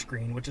 12-inch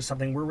screen, which is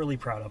something we're really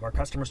proud of. Our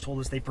customers told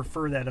us they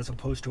prefer that as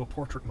opposed to a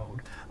portrait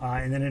mode.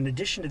 And then in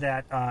addition to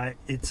that,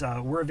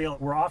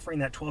 we're offering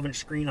that 12-inch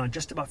screen on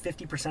just about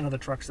 50% of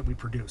the trucks that we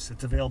produce.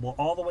 It's available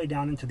all the way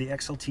down into the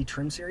XLT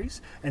trim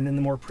series, and then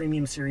the more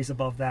premium series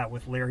above that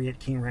with Lariat,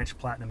 King Ranch,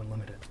 Platinum, and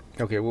Limited.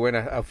 Okay, we went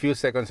a few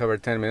seconds over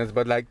 10 minutes,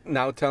 but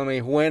now tell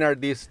me, when are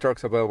these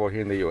trucks available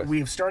here in the U.S.?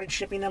 We've started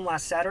shipping them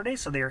last Saturday,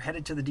 so they are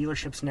headed to the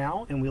dealerships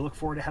now, and we look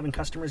forward to having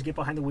customers get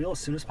behind the wheel as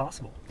soon as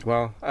possible.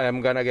 Well, I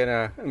am going to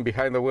get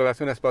behind the wheel as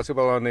soon as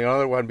possible on the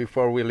other one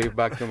before we leave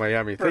back to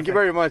Miami. Thank you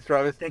very much,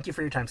 Travis. Thank you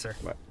for your time, sir.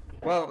 Bye.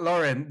 Well,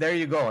 Lauren, there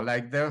you go.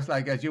 There's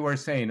as you were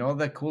saying, all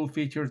the cool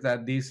features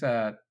that this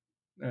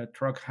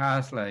truck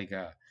has.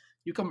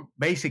 You can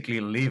basically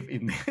live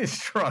in this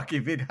truck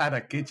if it had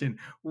a kitchen,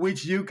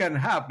 which you can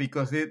have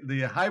because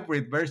the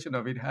hybrid version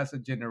of it has a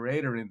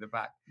generator in the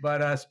back.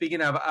 But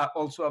speaking of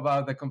also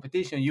about the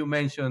competition, you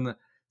mentioned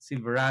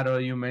Silverado,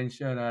 you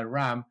mentioned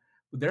Ram.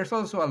 There's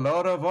also a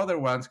lot of other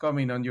ones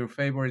coming on your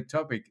favorite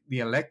topic,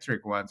 the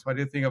electric ones. What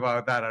do you think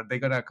about that? Are they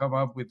going to come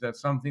up with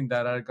something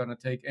that are going to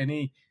take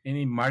any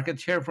market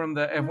share from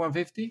the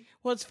F-150?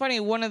 Well, it's funny.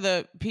 One of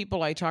the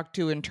people I talked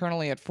to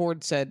internally at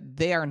Ford said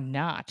they are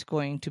not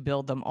going to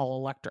build them all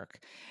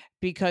electric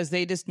because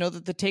they just know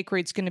that the take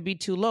rate's going to be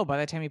too low. By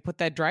the time you put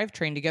that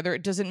drivetrain together,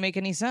 it doesn't make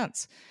any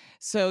sense.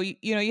 So,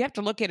 you have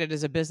to look at it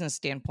as a business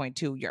standpoint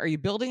too. Are you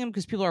building them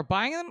because people are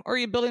buying them, or are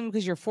you building them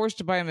because you're forced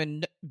to buy them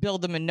and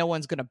build them and no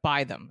one's going to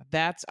buy them?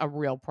 That's a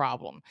real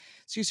problem.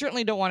 So you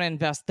certainly don't want to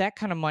invest that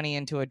kind of money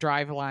into a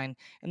driveline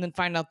and then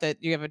find out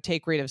that you have a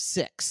take rate of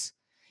 6.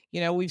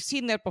 We've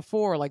seen that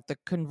before, like the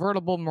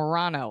convertible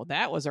Murano.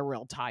 That was a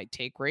real high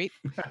take rate.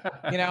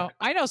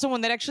 I know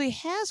someone that actually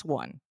has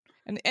one.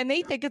 And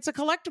they think it's a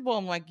collectible.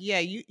 I'm like, yeah,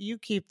 you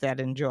keep that,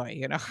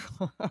 enjoy,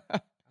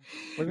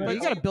 But you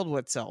got to build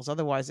what sells.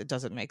 Otherwise, it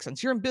doesn't make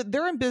sense.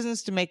 They're in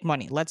business to make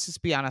money. Let's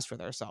just be honest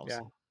with ourselves. Yeah.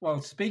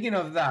 Well, speaking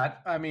of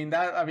that,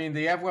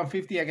 the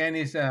F-150 again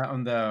is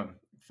on the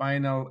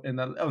final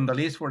on the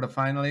list for the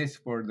finalists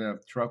for the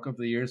truck of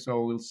the year.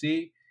 So we'll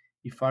see.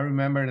 If I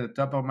remember, at the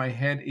top of my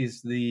head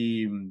is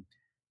the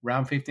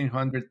Ram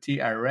 1500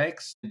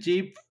 TRX,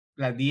 Jeep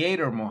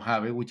Gladiator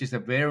Mojave, which is a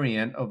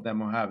variant of the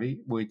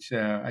Mojave, which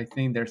I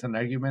think there's an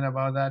argument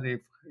about that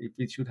if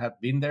it should have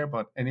been there.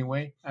 But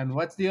anyway, and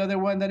what's the other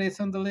one that is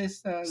on the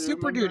list?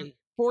 Super Duty,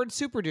 Ford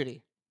Super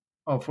Duty.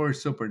 Oh, Ford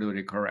Super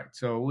Duty, correct.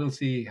 So we'll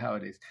see how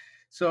it is.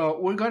 So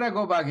we're going to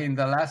go back in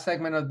the last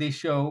segment of this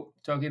show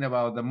talking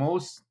about the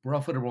most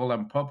profitable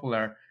and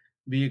popular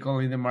vehicle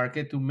in the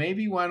market to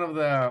maybe one of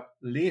the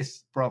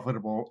least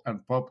profitable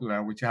and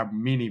popular, which are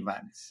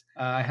minivans.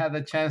 I had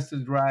the chance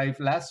to drive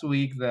last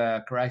week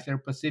the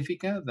Chrysler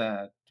Pacifica,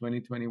 the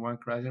 2021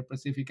 Chrysler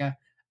Pacifica,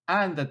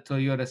 and the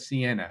Toyota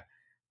Sienna.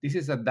 This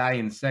is a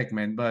dying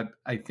segment, but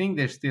I think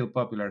they're still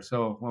popular.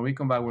 So when we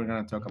come back, we're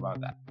going to talk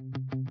about that.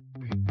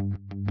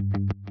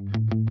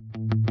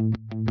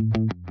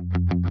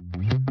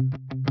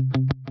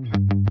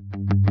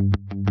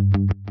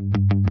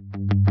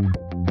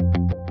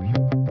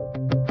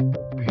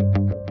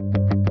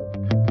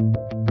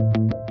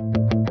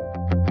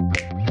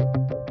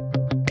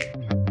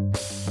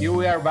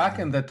 We are back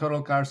in the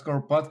Total Car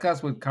Score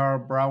podcast with Carl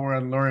Brower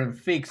and Lauren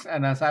Fix.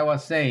 And as I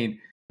was saying,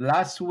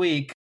 last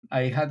week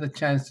I had the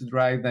chance to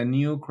drive the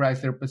new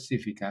Chrysler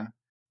Pacifica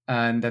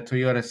and the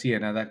Toyota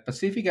Sienna. The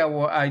Pacifica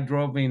I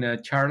drove in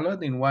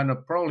Charlotte in one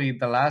of probably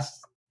the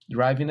last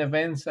driving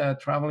events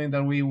traveling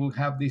that we will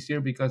have this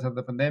year because of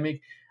the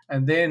pandemic.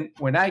 And then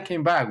when I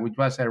came back, which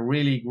was a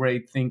really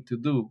great thing to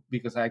do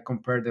because I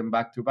compared them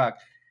back to back,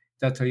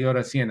 the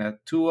Toyota Sienna,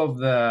 two of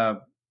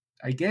the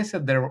I guess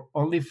that there are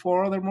only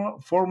four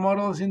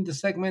models in the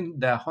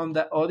segment, the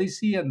Honda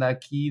Odyssey and the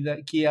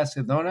Kia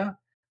Sedona.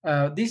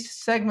 This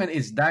segment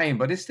is dying,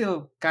 but it's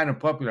still kind of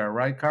popular,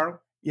 right, Carl?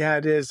 Yeah,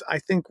 it is. I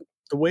think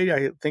the way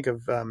I think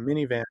of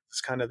minivans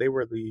is kind of they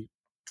were the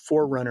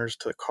forerunners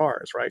to the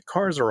cars, right?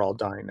 Cars are all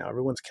dying now.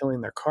 Everyone's killing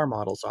their car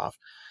models off.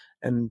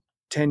 And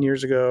 10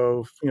 years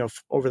ago,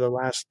 over the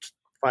last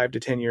 5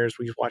 to 10 years,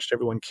 we've watched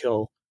everyone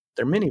kill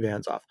their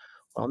minivans off.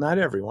 Well, not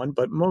everyone,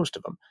 but most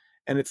of them.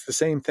 And it's the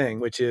same thing,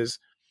 which is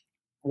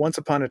once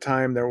upon a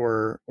time, there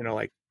were,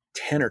 like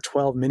 10 or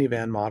 12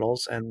 minivan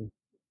models. And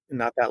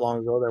not that long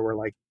ago, there were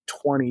like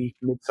 20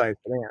 mid-sized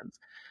sedans.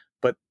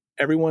 But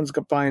everyone's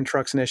buying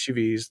trucks and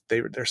SUVs.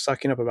 They're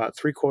sucking up about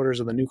 3/4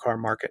 of the new car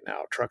market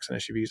now, trucks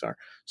and SUVs are.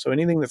 So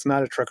anything that's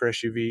not a truck or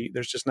SUV,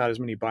 there's just not as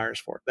many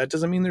buyers for it. That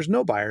doesn't mean there's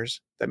no buyers.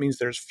 That means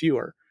there's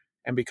fewer.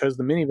 And because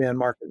the minivan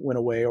market went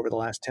away over the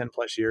last 10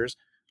 plus years,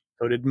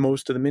 so did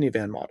most of the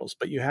minivan models.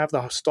 But you have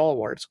the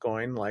stalwarts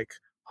going like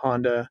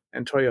Honda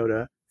and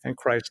Toyota and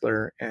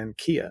Chrysler and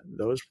Kia.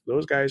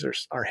 Those guys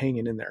are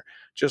hanging in there.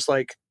 Just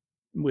like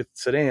with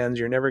sedans,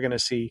 you're never going to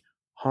see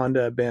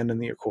Honda abandon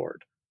the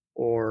Accord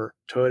or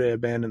Toyota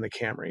abandon the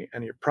Camry,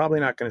 and you're probably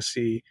not going to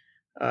see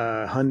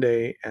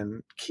Hyundai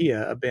and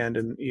Kia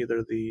abandon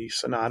either the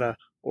Sonata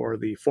or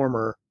the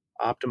former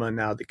Optima,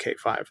 now the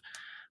K5.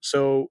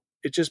 So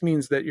it just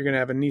means that you're going to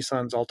have a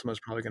Nissan's Altima is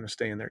probably going to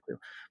stay in there too.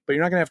 But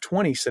you're not going to have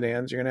 20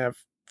 sedans. You're going to have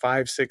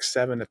 5, 6,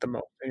 7 at the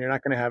most. And you're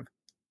not going to have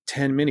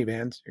 10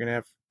 minivans. You're going to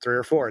have 3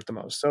 or 4 at the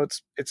most. So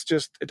it's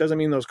just, it doesn't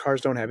mean those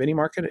cars don't have any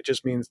market. It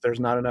just means there's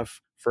not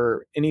enough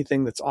for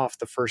anything that's off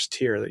the first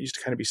tier that used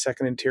to kind of be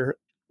second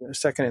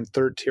and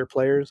third tier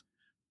players.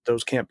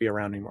 Those can't be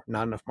around anymore.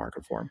 Not enough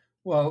market for them.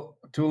 Well,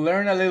 to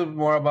learn a little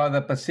more about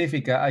the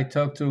Pacifica, I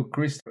talked to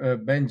Chris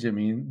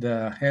Benjamin,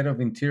 the head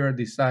of interior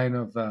design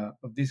of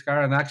this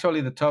car. And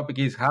actually, the topic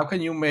is how can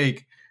you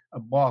make a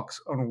box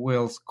on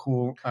wheels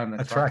cool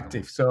and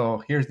attractive?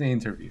 So here's the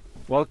interview.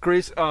 Well,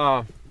 Chris,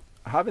 I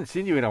haven't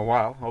seen you in a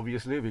while,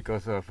 obviously,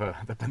 because of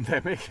the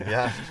pandemic.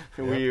 Yeah.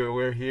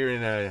 We're here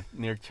in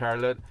near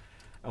Charlotte,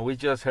 and we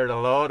just heard a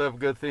lot of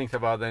good things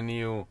about the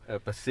new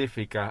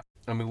Pacifica.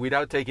 I mean,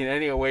 without taking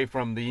any away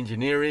from the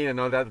engineering and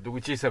all that,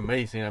 which is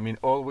amazing. I mean,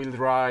 all-wheel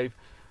drive,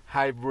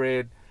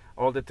 hybrid,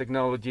 all the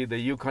technology, the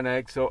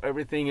Uconnect, so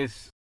everything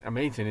is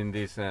amazing in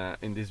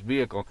this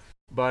vehicle.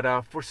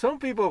 But for some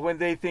people, when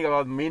they think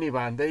about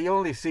minivan, they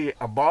only see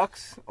a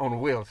box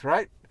on wheels,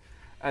 right?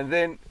 And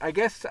then I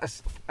guess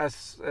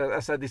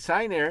as a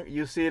designer,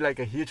 you see like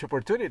a huge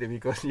opportunity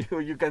because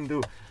you can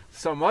do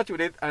so much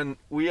with it, and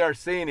we are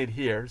seeing it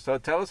here. So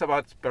tell us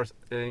about,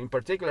 in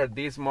particular,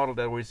 this model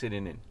that we're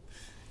sitting in.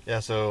 Yeah,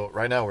 so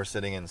right now we're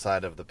sitting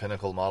inside of the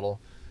Pinnacle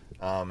model,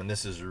 and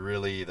this is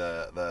really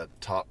the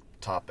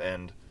top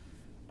end,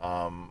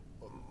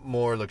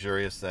 more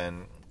luxurious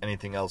than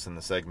anything else in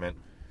the segment,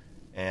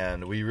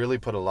 and we really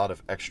put a lot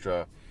of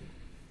extra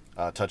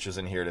touches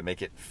in here to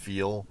make it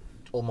feel,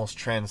 almost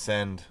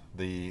transcend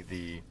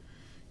the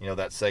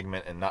that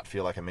segment and not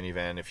feel like a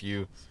minivan. If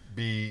you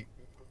be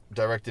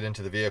directed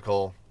into the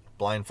vehicle,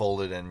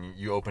 blindfolded, and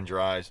you opened your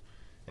eyes,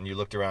 and you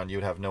looked around, you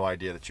would have no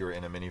idea that you were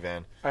in a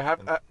minivan. I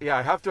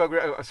have to agree.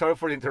 Sorry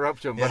for the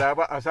interruption, but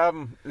as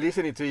I'm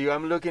listening to you,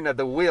 I'm looking at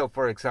the wheel,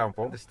 for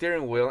example, the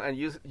steering wheel, and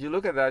you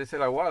look at that and say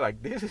like, wow,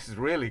 like this is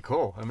really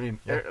cool. I mean,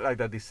 like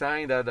the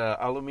design, that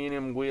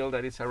aluminum wheel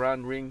that is a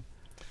round ring.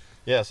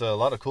 Yeah, so a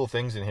lot of cool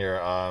things in here.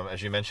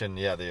 As you mentioned,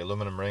 the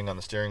aluminum ring on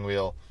the steering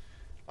wheel,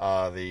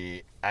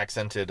 the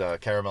accented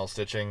caramel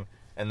stitching,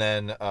 and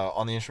then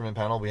on the instrument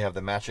panel we have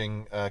the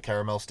matching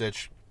caramel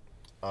stitch.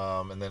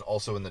 And then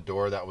also in the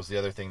door, that was the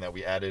other thing that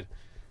we added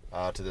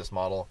to this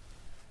model.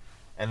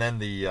 And then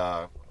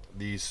the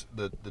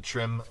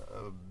trim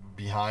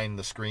behind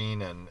the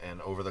screen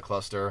and over the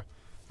cluster,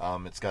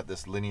 it's got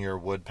this linear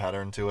wood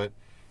pattern to it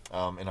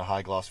in a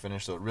high gloss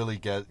finish, so it really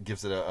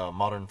gives it a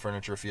modern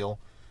furniture feel.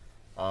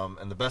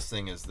 And the best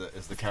thing is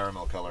the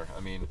caramel color.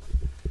 I mean,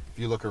 if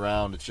you look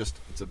around,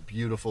 it's a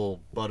beautiful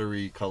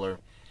buttery color.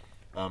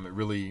 It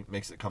really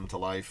makes it come to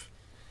life.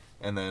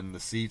 And then the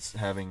seats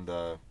having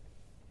the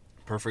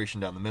perforation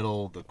down the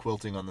middle, the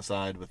quilting on the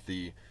side with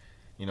the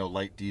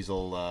light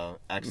diesel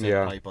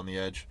accent pipe on the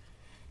edge,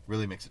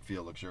 really makes it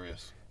feel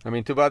luxurious. I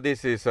mean, too bad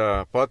this is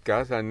a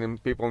podcast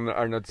and people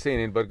are not seeing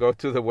it, but go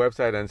to the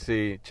website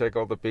and check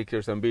all the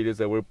pictures and videos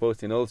that we're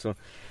posting also.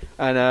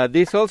 And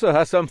this also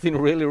has something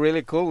really,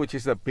 really cool, which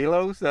is the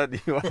pillows that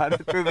you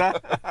added to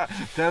that.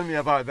 Tell me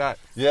about that.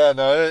 Yeah,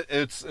 no,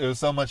 it was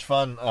so much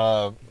fun,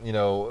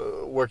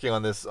 working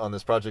on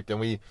this project, and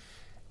we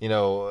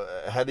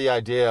had the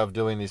idea of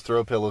doing these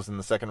throw pillows in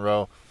the second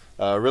row.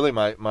 Really,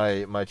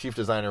 my chief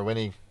designer,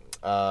 Winnie,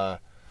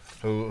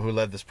 who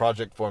led this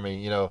project for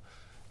me,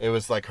 it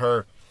was like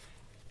her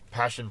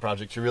passion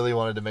project. She really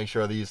wanted to make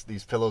sure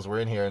these pillows were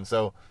in here, and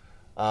so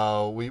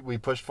we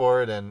pushed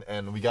for it,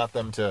 and we got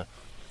them to,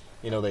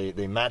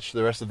 they match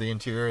the rest of the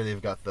interior.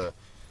 They've got the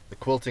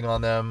quilting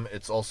on them.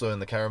 It's also in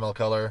the caramel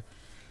color.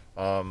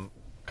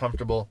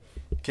 Comfortable.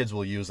 Kids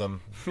will use them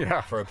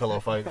for a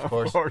pillow fight, of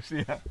course. Of course,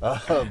 yeah.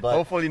 But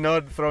hopefully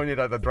not throwing it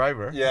at the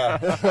driver. Yeah.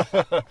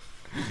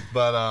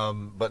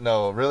 But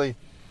no, really,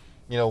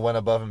 went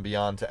above and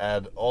beyond to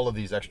add all of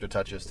these extra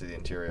touches to the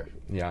interior.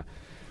 Yeah.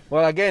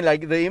 Well, again,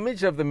 like the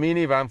image of the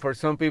minivan for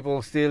some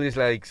people still is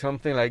like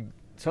something like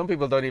some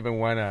people don't even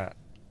want to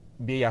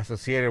be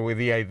associated with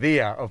the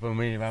idea of a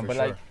minivan. But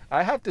like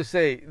I have to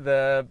say,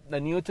 the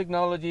new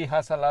technology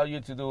has allowed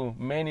you to do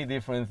many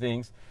different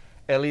things.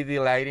 LED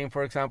lighting,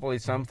 for example,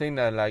 is something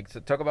that so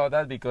talk about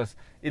that because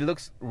it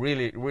looks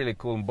really, really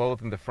cool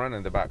both in the front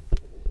and the back.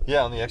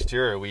 Yeah, on the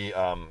exterior, we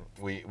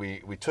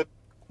took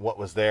what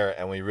was there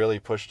and we really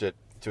pushed it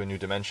to a new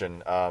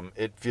dimension.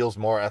 It feels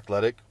more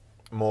athletic,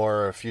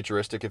 more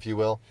futuristic, if you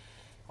will.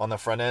 On the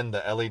front end, the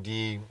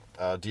LED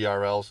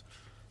DRLs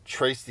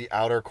trace the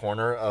outer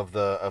corner of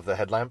the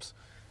headlamps,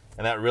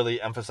 and that really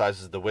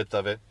emphasizes the width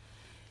of it.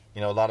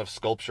 A lot of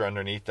sculpture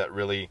underneath that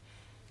really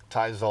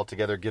ties it all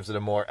together, gives it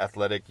a more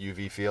athletic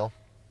UV feel.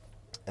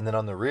 And then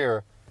on the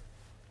rear,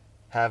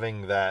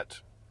 having that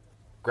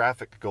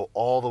graphic go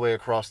all the way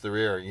across the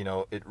rear,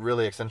 it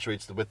really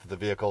accentuates the width of the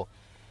vehicle.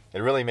 It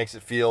really makes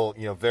it feel,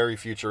 very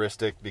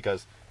futuristic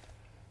because,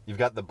 you've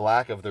got the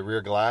black of the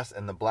rear glass,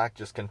 and the black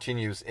just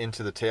continues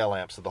into the tail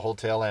lamp. So the whole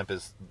tail lamp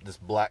is this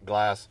black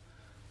glass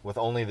with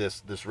only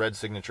this red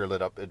signature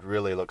lit up. It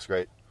really looks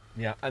great.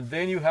 Yeah, and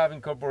then you have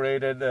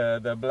incorporated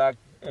the black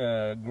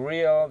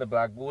grille, the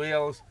black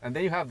wheels, and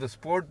then you have the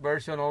sport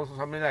version also.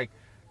 Something like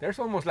there's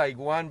almost like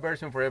one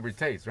version for every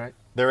taste, right?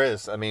 There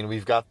is. I mean,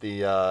 we've got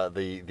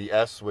the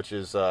S, which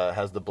is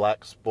has the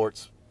black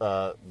sports,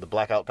 the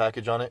blackout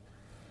package on it.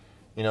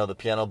 You know, the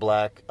piano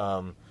black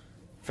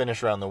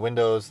finish around the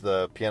windows,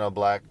 the piano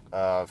black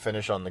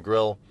finish on the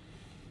grille,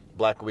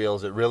 black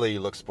wheels. It really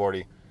looks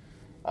sporty.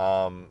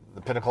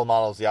 The Pinnacle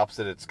model is the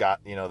opposite. It's got,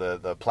 you know,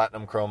 the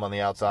platinum chrome on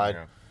the outside.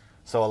 Yeah.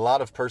 So a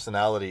lot of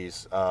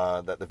personalities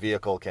that the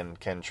vehicle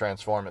can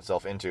transform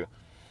itself into,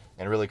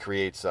 and really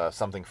creates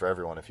something for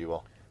everyone, if you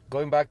will.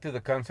 Going back to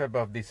the concept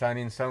of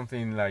designing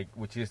something like,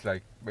 which is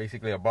like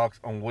basically a box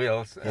on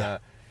wheels. Yeah.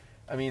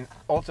 I mean,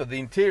 also the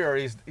interior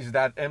is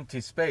that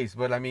empty space,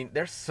 but I mean,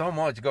 there's so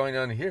much going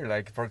on here.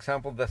 Like, for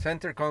example, the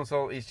center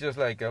console is just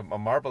like a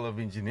marvel of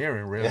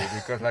engineering, really,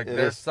 because like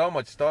there's so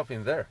much stuff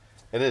in there.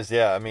 It is,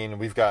 yeah. I mean,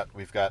 we've got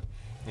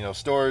you know,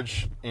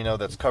 storage, you know,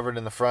 that's covered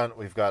in the front.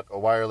 We've got a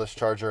wireless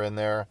charger in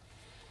there,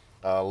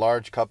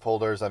 large cup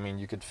holders. I mean,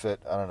 you could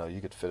fit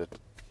a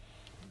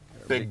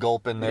big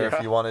gulp in there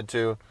if you wanted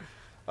to.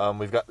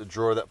 We've got the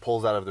drawer that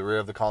pulls out of the rear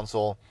of the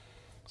console,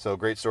 so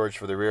great storage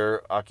for the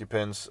rear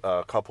occupants,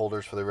 cup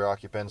holders for the rear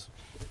occupants.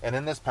 And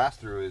then this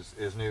pass-through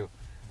is new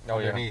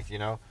underneath. You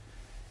know,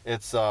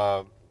 it's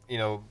you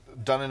know,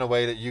 done in a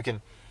way that you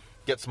can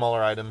get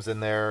smaller items in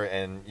there,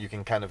 and you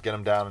can kind of get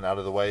them down and out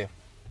of the way.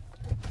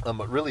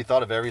 But really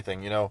thought of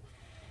everything, you know,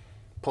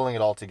 pulling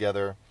it all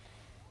together,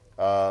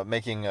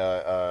 making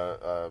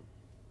a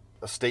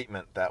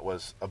statement that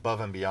was above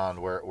and beyond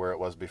where it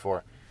was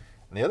before.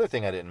 And the other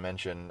thing I didn't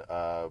mention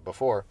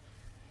before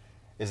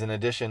is, in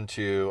addition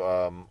to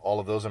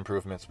all of those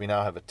improvements, we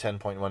now have a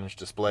 10.1-inch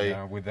display.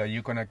 Yeah, with the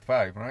Uconnect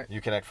 5, right?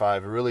 Uconnect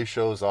 5 really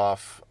shows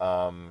off,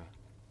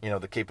 you know,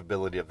 the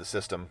capability of the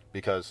system,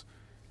 because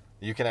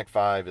the Uconnect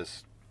 5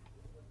 is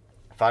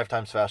 5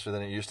 times faster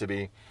than it used to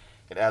be.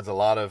 It adds a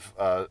lot of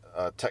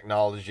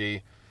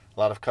technology, a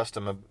lot of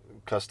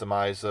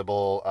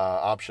customizable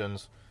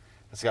options.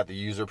 It's got the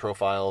user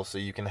profile, so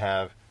you can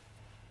have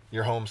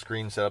your home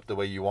screen set up the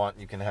way you want.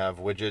 You can have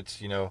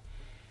widgets, you know,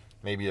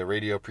 maybe a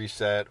radio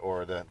preset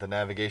or the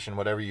navigation,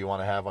 whatever you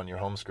want to have on your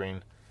home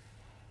screen.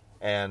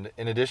 And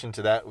in addition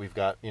to that, we've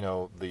got, you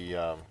know,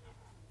 the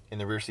in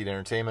the rear seat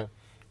entertainment,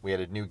 we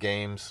added new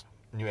games,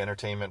 new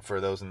entertainment for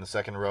those in the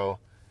second row.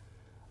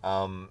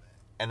 And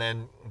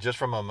then just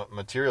from a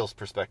materials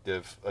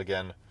perspective,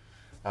 again,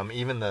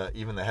 even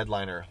the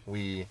headliner,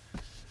 we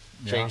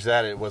changed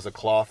that. It was a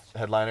cloth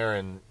headliner,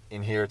 and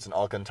in here it's an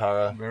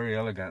Alcantara. Very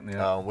elegant,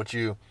 yeah. Which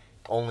you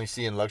only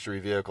see in luxury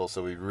vehicles,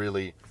 so we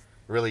really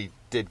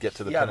did get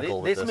to the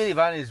pinnacle with this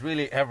minivan is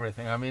really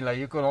everything. I mean, like,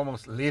 you could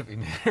almost live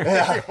in here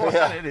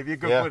if you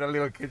could put a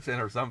little kitchen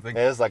or something.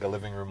 It is like a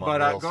living room on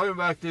wheels. But going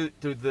back to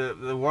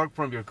the work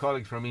from your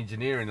colleagues from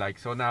engineering, like,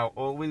 so now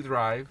all-wheel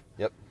drive,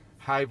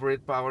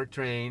 hybrid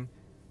powertrain.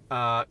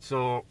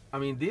 So I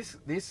mean,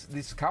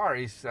 this car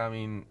is, I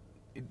mean,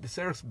 it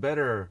deserves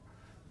better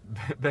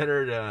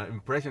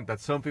impression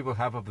that some people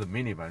have of the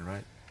minivan,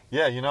 right?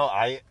 Yeah, you know,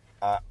 I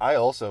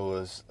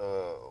also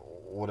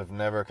would have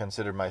never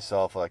considered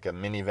myself like a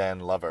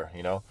minivan lover,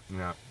 you know?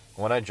 Yeah.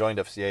 When I joined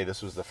FCA,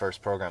 this was the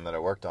first program that I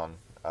worked on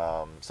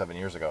 7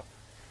 years ago.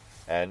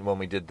 And when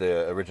we did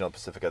the original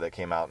Pacifica that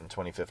came out in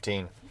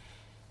 2015,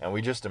 and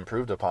we just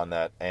improved upon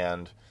that.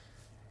 And,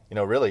 you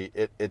know, really,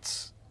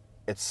 it's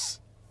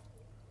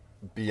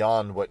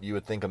beyond what you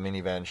would think a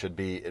minivan should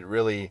be. It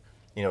really,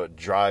 you know, it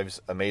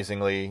drives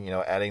amazingly, you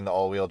know, adding the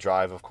all-wheel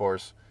drive, of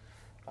course,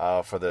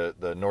 for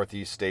the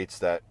Northeast states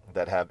that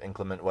have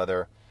inclement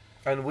weather.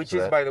 And which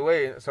is, by the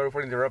way, sorry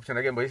for interruption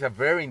again, but it's a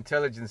very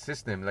intelligent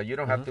system. Like, you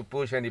don't have to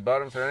push any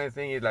buttons or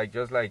anything. It like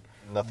just like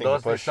nothing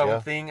does to push,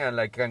 something and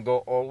like can go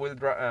all-wheel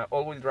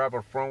drive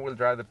or front-wheel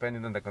drive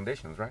depending on the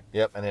conditions, right?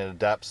 Yep, and it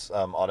adapts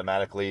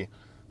automatically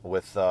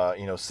with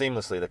you know,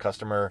 seamlessly. The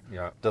customer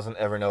doesn't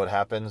ever know it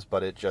happens,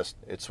 but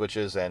it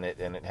switches and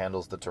it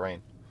handles the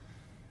terrain.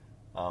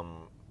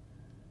 You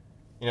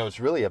know,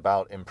 it's really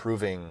about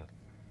improving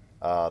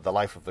the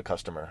life of the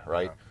customer,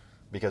 right?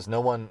 Because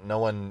no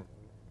one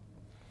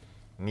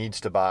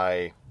needs to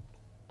buy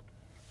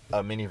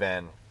a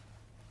minivan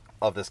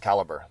of this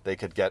caliber. They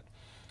could get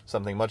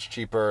something much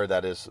cheaper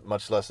that is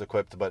much less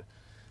equipped, but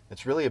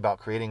it's really about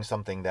creating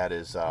something that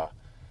is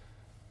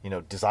you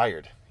know,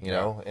 desired, you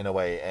know, in a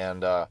way.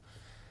 And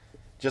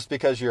just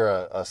because you're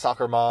a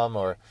soccer mom,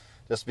 or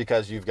just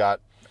because you've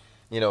got,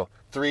 you know,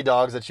 3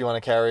 dogs that you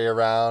want to carry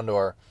around,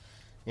 or,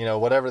 you know,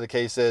 whatever the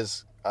case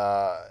is,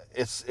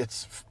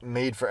 it's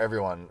made for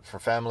everyone, for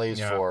families,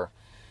 for,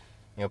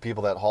 you know,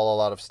 people that haul a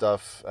lot of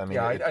stuff. I mean,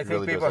 I think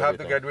really people have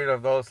to get rid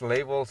of those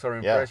labels or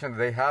impressions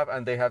they have,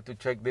 and they have to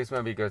check this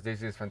one because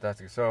this is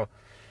fantastic. So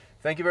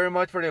thank you very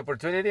much for the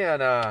opportunity,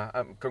 and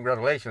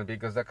congratulations,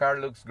 because the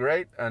car looks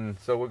great, and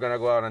so we're going to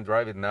go out and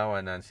drive it now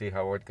and see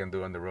how it can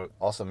do on the road.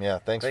 Awesome, yeah.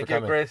 Thanks for coming.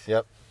 Thank you, Chris.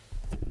 Yep.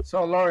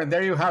 So, Lauren,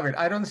 there you have it.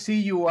 I don't see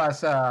you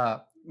as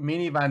a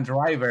minivan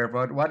driver,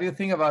 but what do you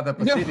think about the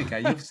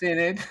Pacifica? No. You've seen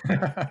it.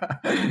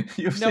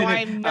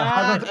 I'm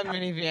not a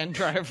minivan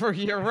driver.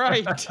 You're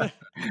right.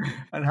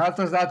 And how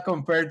does that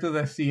compare to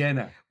the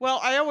Sienna? Well,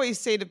 I always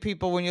say to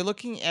people, when you're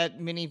looking at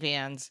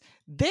minivans,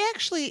 they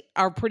actually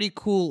are pretty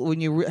cool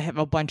when you have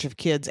a bunch of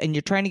kids and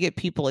you're trying to get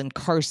people in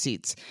car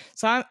seats.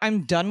 So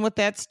I'm done with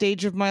that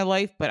stage of my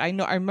life, but I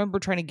remember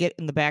trying to get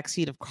in the back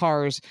seat of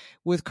cars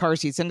with car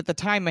seats. And at the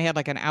time I had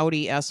like an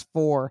Audi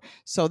S4,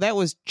 so that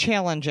was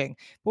challenging.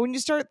 But when you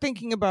start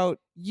thinking about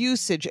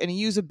usage and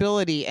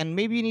usability, and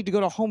maybe you need to go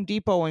to Home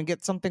Depot and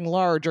get something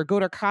large, or go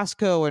to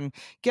Costco and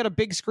get a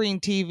big screen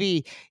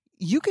TV,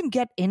 you can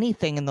get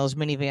anything in those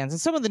minivans. And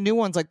some of the new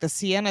ones, like the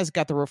Sienna's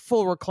got the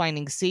full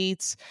reclining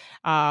seats.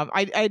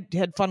 I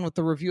had fun with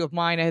the review of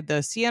mine. I had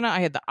the Sienna, I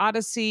had the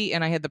Odyssey,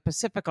 and I had the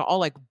Pacifica, all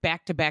like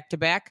back to back to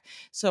back.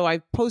 So I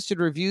posted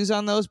reviews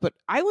on those, but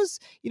I was,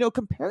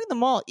 comparing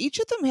them all. Each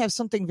of them have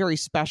something very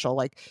special.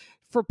 Like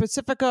for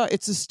Pacifica,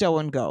 it's a stow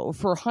and go.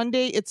 For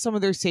Hyundai, it's some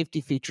of their safety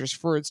features.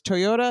 For its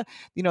Toyota,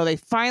 they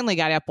finally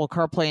got Apple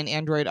CarPlay and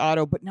Android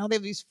Auto, but now they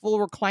have these full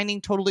reclining,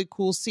 totally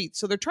cool seats.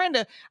 So they're trying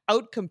to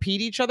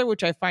outcompete each other,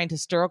 which I find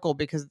hysterical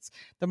because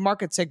the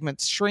market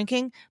segment's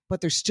shrinking, but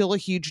there's still a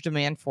huge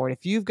demand for it.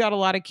 If you've got a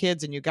lot of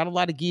kids and you've got a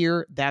lot of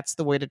gear, that's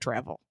the way to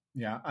travel.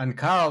 Yeah. And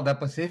Carl, the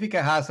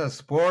Pacifica has a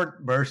sport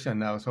version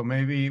now. So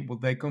maybe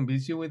would they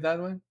convince you with that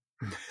one?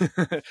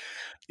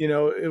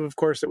 Of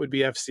course, it would be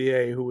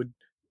FCA who would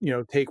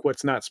take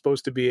what's not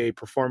supposed to be a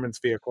performance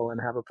vehicle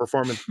and have a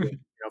performance vehicle.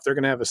 If they're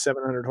going to have a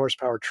 700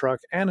 horsepower truck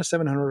and a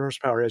 700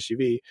 horsepower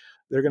SUV,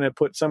 they're going to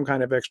put some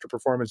kind of extra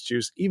performance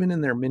juice, even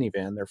in their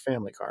minivan, their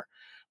family car.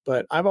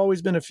 But I've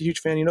always been a huge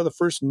fan. The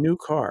first new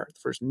car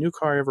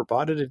I ever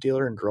bought at a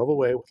dealer and drove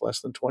away with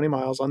less than 20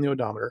 miles on the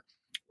odometer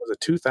was a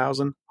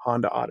 2000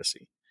 Honda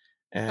Odyssey.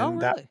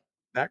 And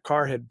that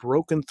car had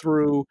broken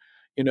through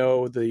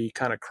the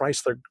kind of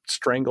Chrysler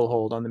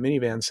stranglehold on the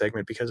minivan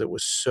segment because it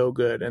was so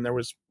good. And there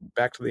was,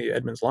 back to the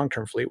Edmunds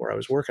long-term fleet where I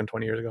was working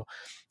 20 years ago,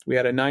 we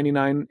had a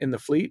 99 in the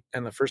fleet.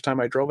 And the first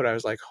time I drove it, I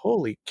was like,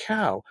 holy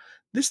cow,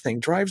 this thing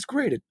drives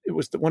great. It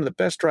was one of the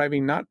best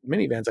driving, not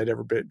minivans I'd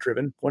ever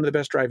driven, one of the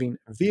best driving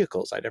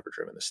vehicles I'd ever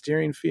driven. The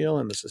steering feel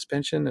and the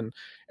suspension and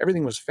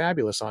everything was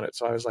fabulous on it.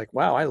 So I was like,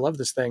 wow, I love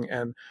this thing.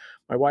 And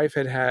my wife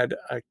had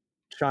a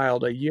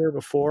child a year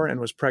before and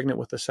was pregnant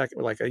with the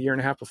second, like a year and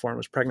a half before, and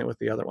was pregnant with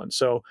the other one.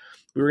 So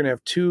we were going to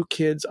have 2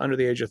 kids under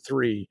the age of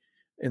 3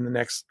 in the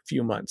next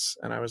few months.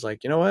 And I was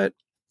like, you know what?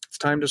 It's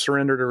time to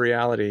surrender to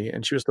reality.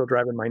 And she was still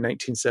driving my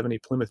 1970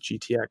 Plymouth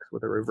GTX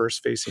with a reverse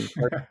facing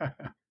car.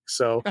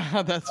 So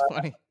that's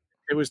funny.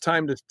 It was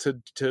time to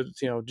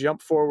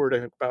jump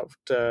forward about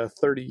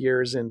 30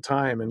 years in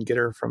time and get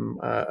her from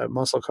a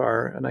muscle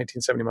car, a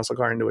 1970 muscle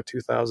car, into a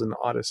 2000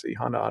 Odyssey,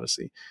 Honda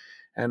Odyssey.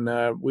 And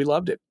we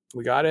loved it.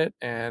 We got it.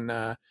 And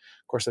of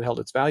course, it held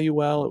its value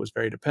well. It was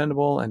very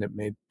dependable, and it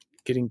made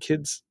getting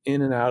kids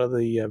in and out of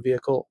the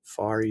vehicle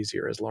far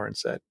easier, as Lauren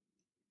said.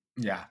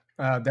 Yeah.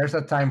 There's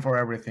a time for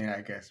everything,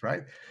 I guess,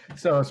 right?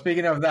 So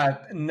speaking of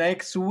that,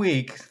 next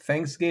week,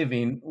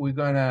 Thanksgiving, we're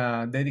going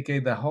to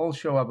dedicate the whole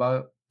show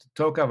to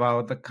talk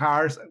about the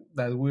cars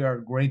that we are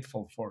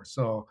grateful for.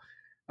 So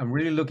I'm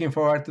really looking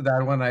forward to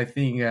that one. I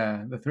think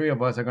the 3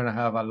 of us are going to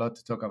have a lot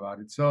to talk about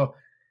it. So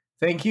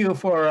thank you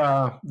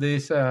for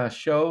this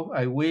show.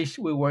 I wish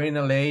we were in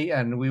LA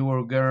and we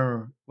were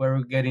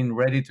getting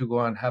ready to go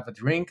and have a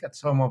drink at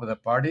some of the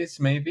parties,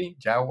 maybe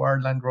Jaguar,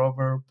 Land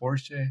Rover,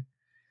 Porsche,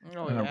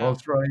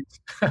 Rolls Royce.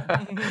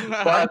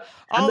 But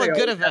all the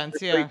good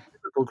events, yeah.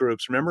 Musical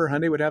groups. Remember,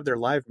 Hyundai would have their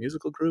live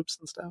musical groups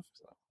and stuff.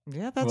 So.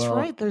 Yeah, that's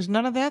right. There's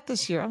none of that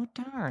this year. Oh,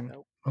 darn.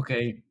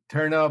 Okay,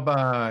 turn up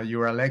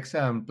your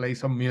Alexa and play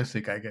some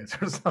music, I guess,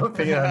 or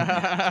something.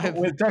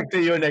 We'll talk to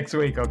you next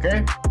week,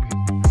 okay?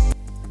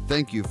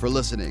 Thank you for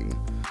listening.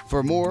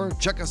 For more,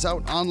 check us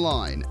out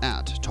online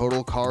at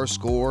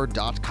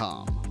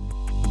TotalCarScore.com.